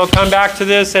 we will come back to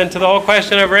this and to the whole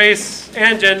question of race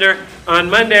and gender on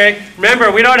Monday.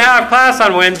 Remember, we don't have class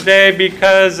on Wednesday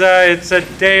because it's a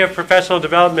day of professional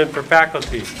development for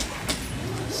faculty.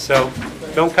 So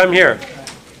don't come here.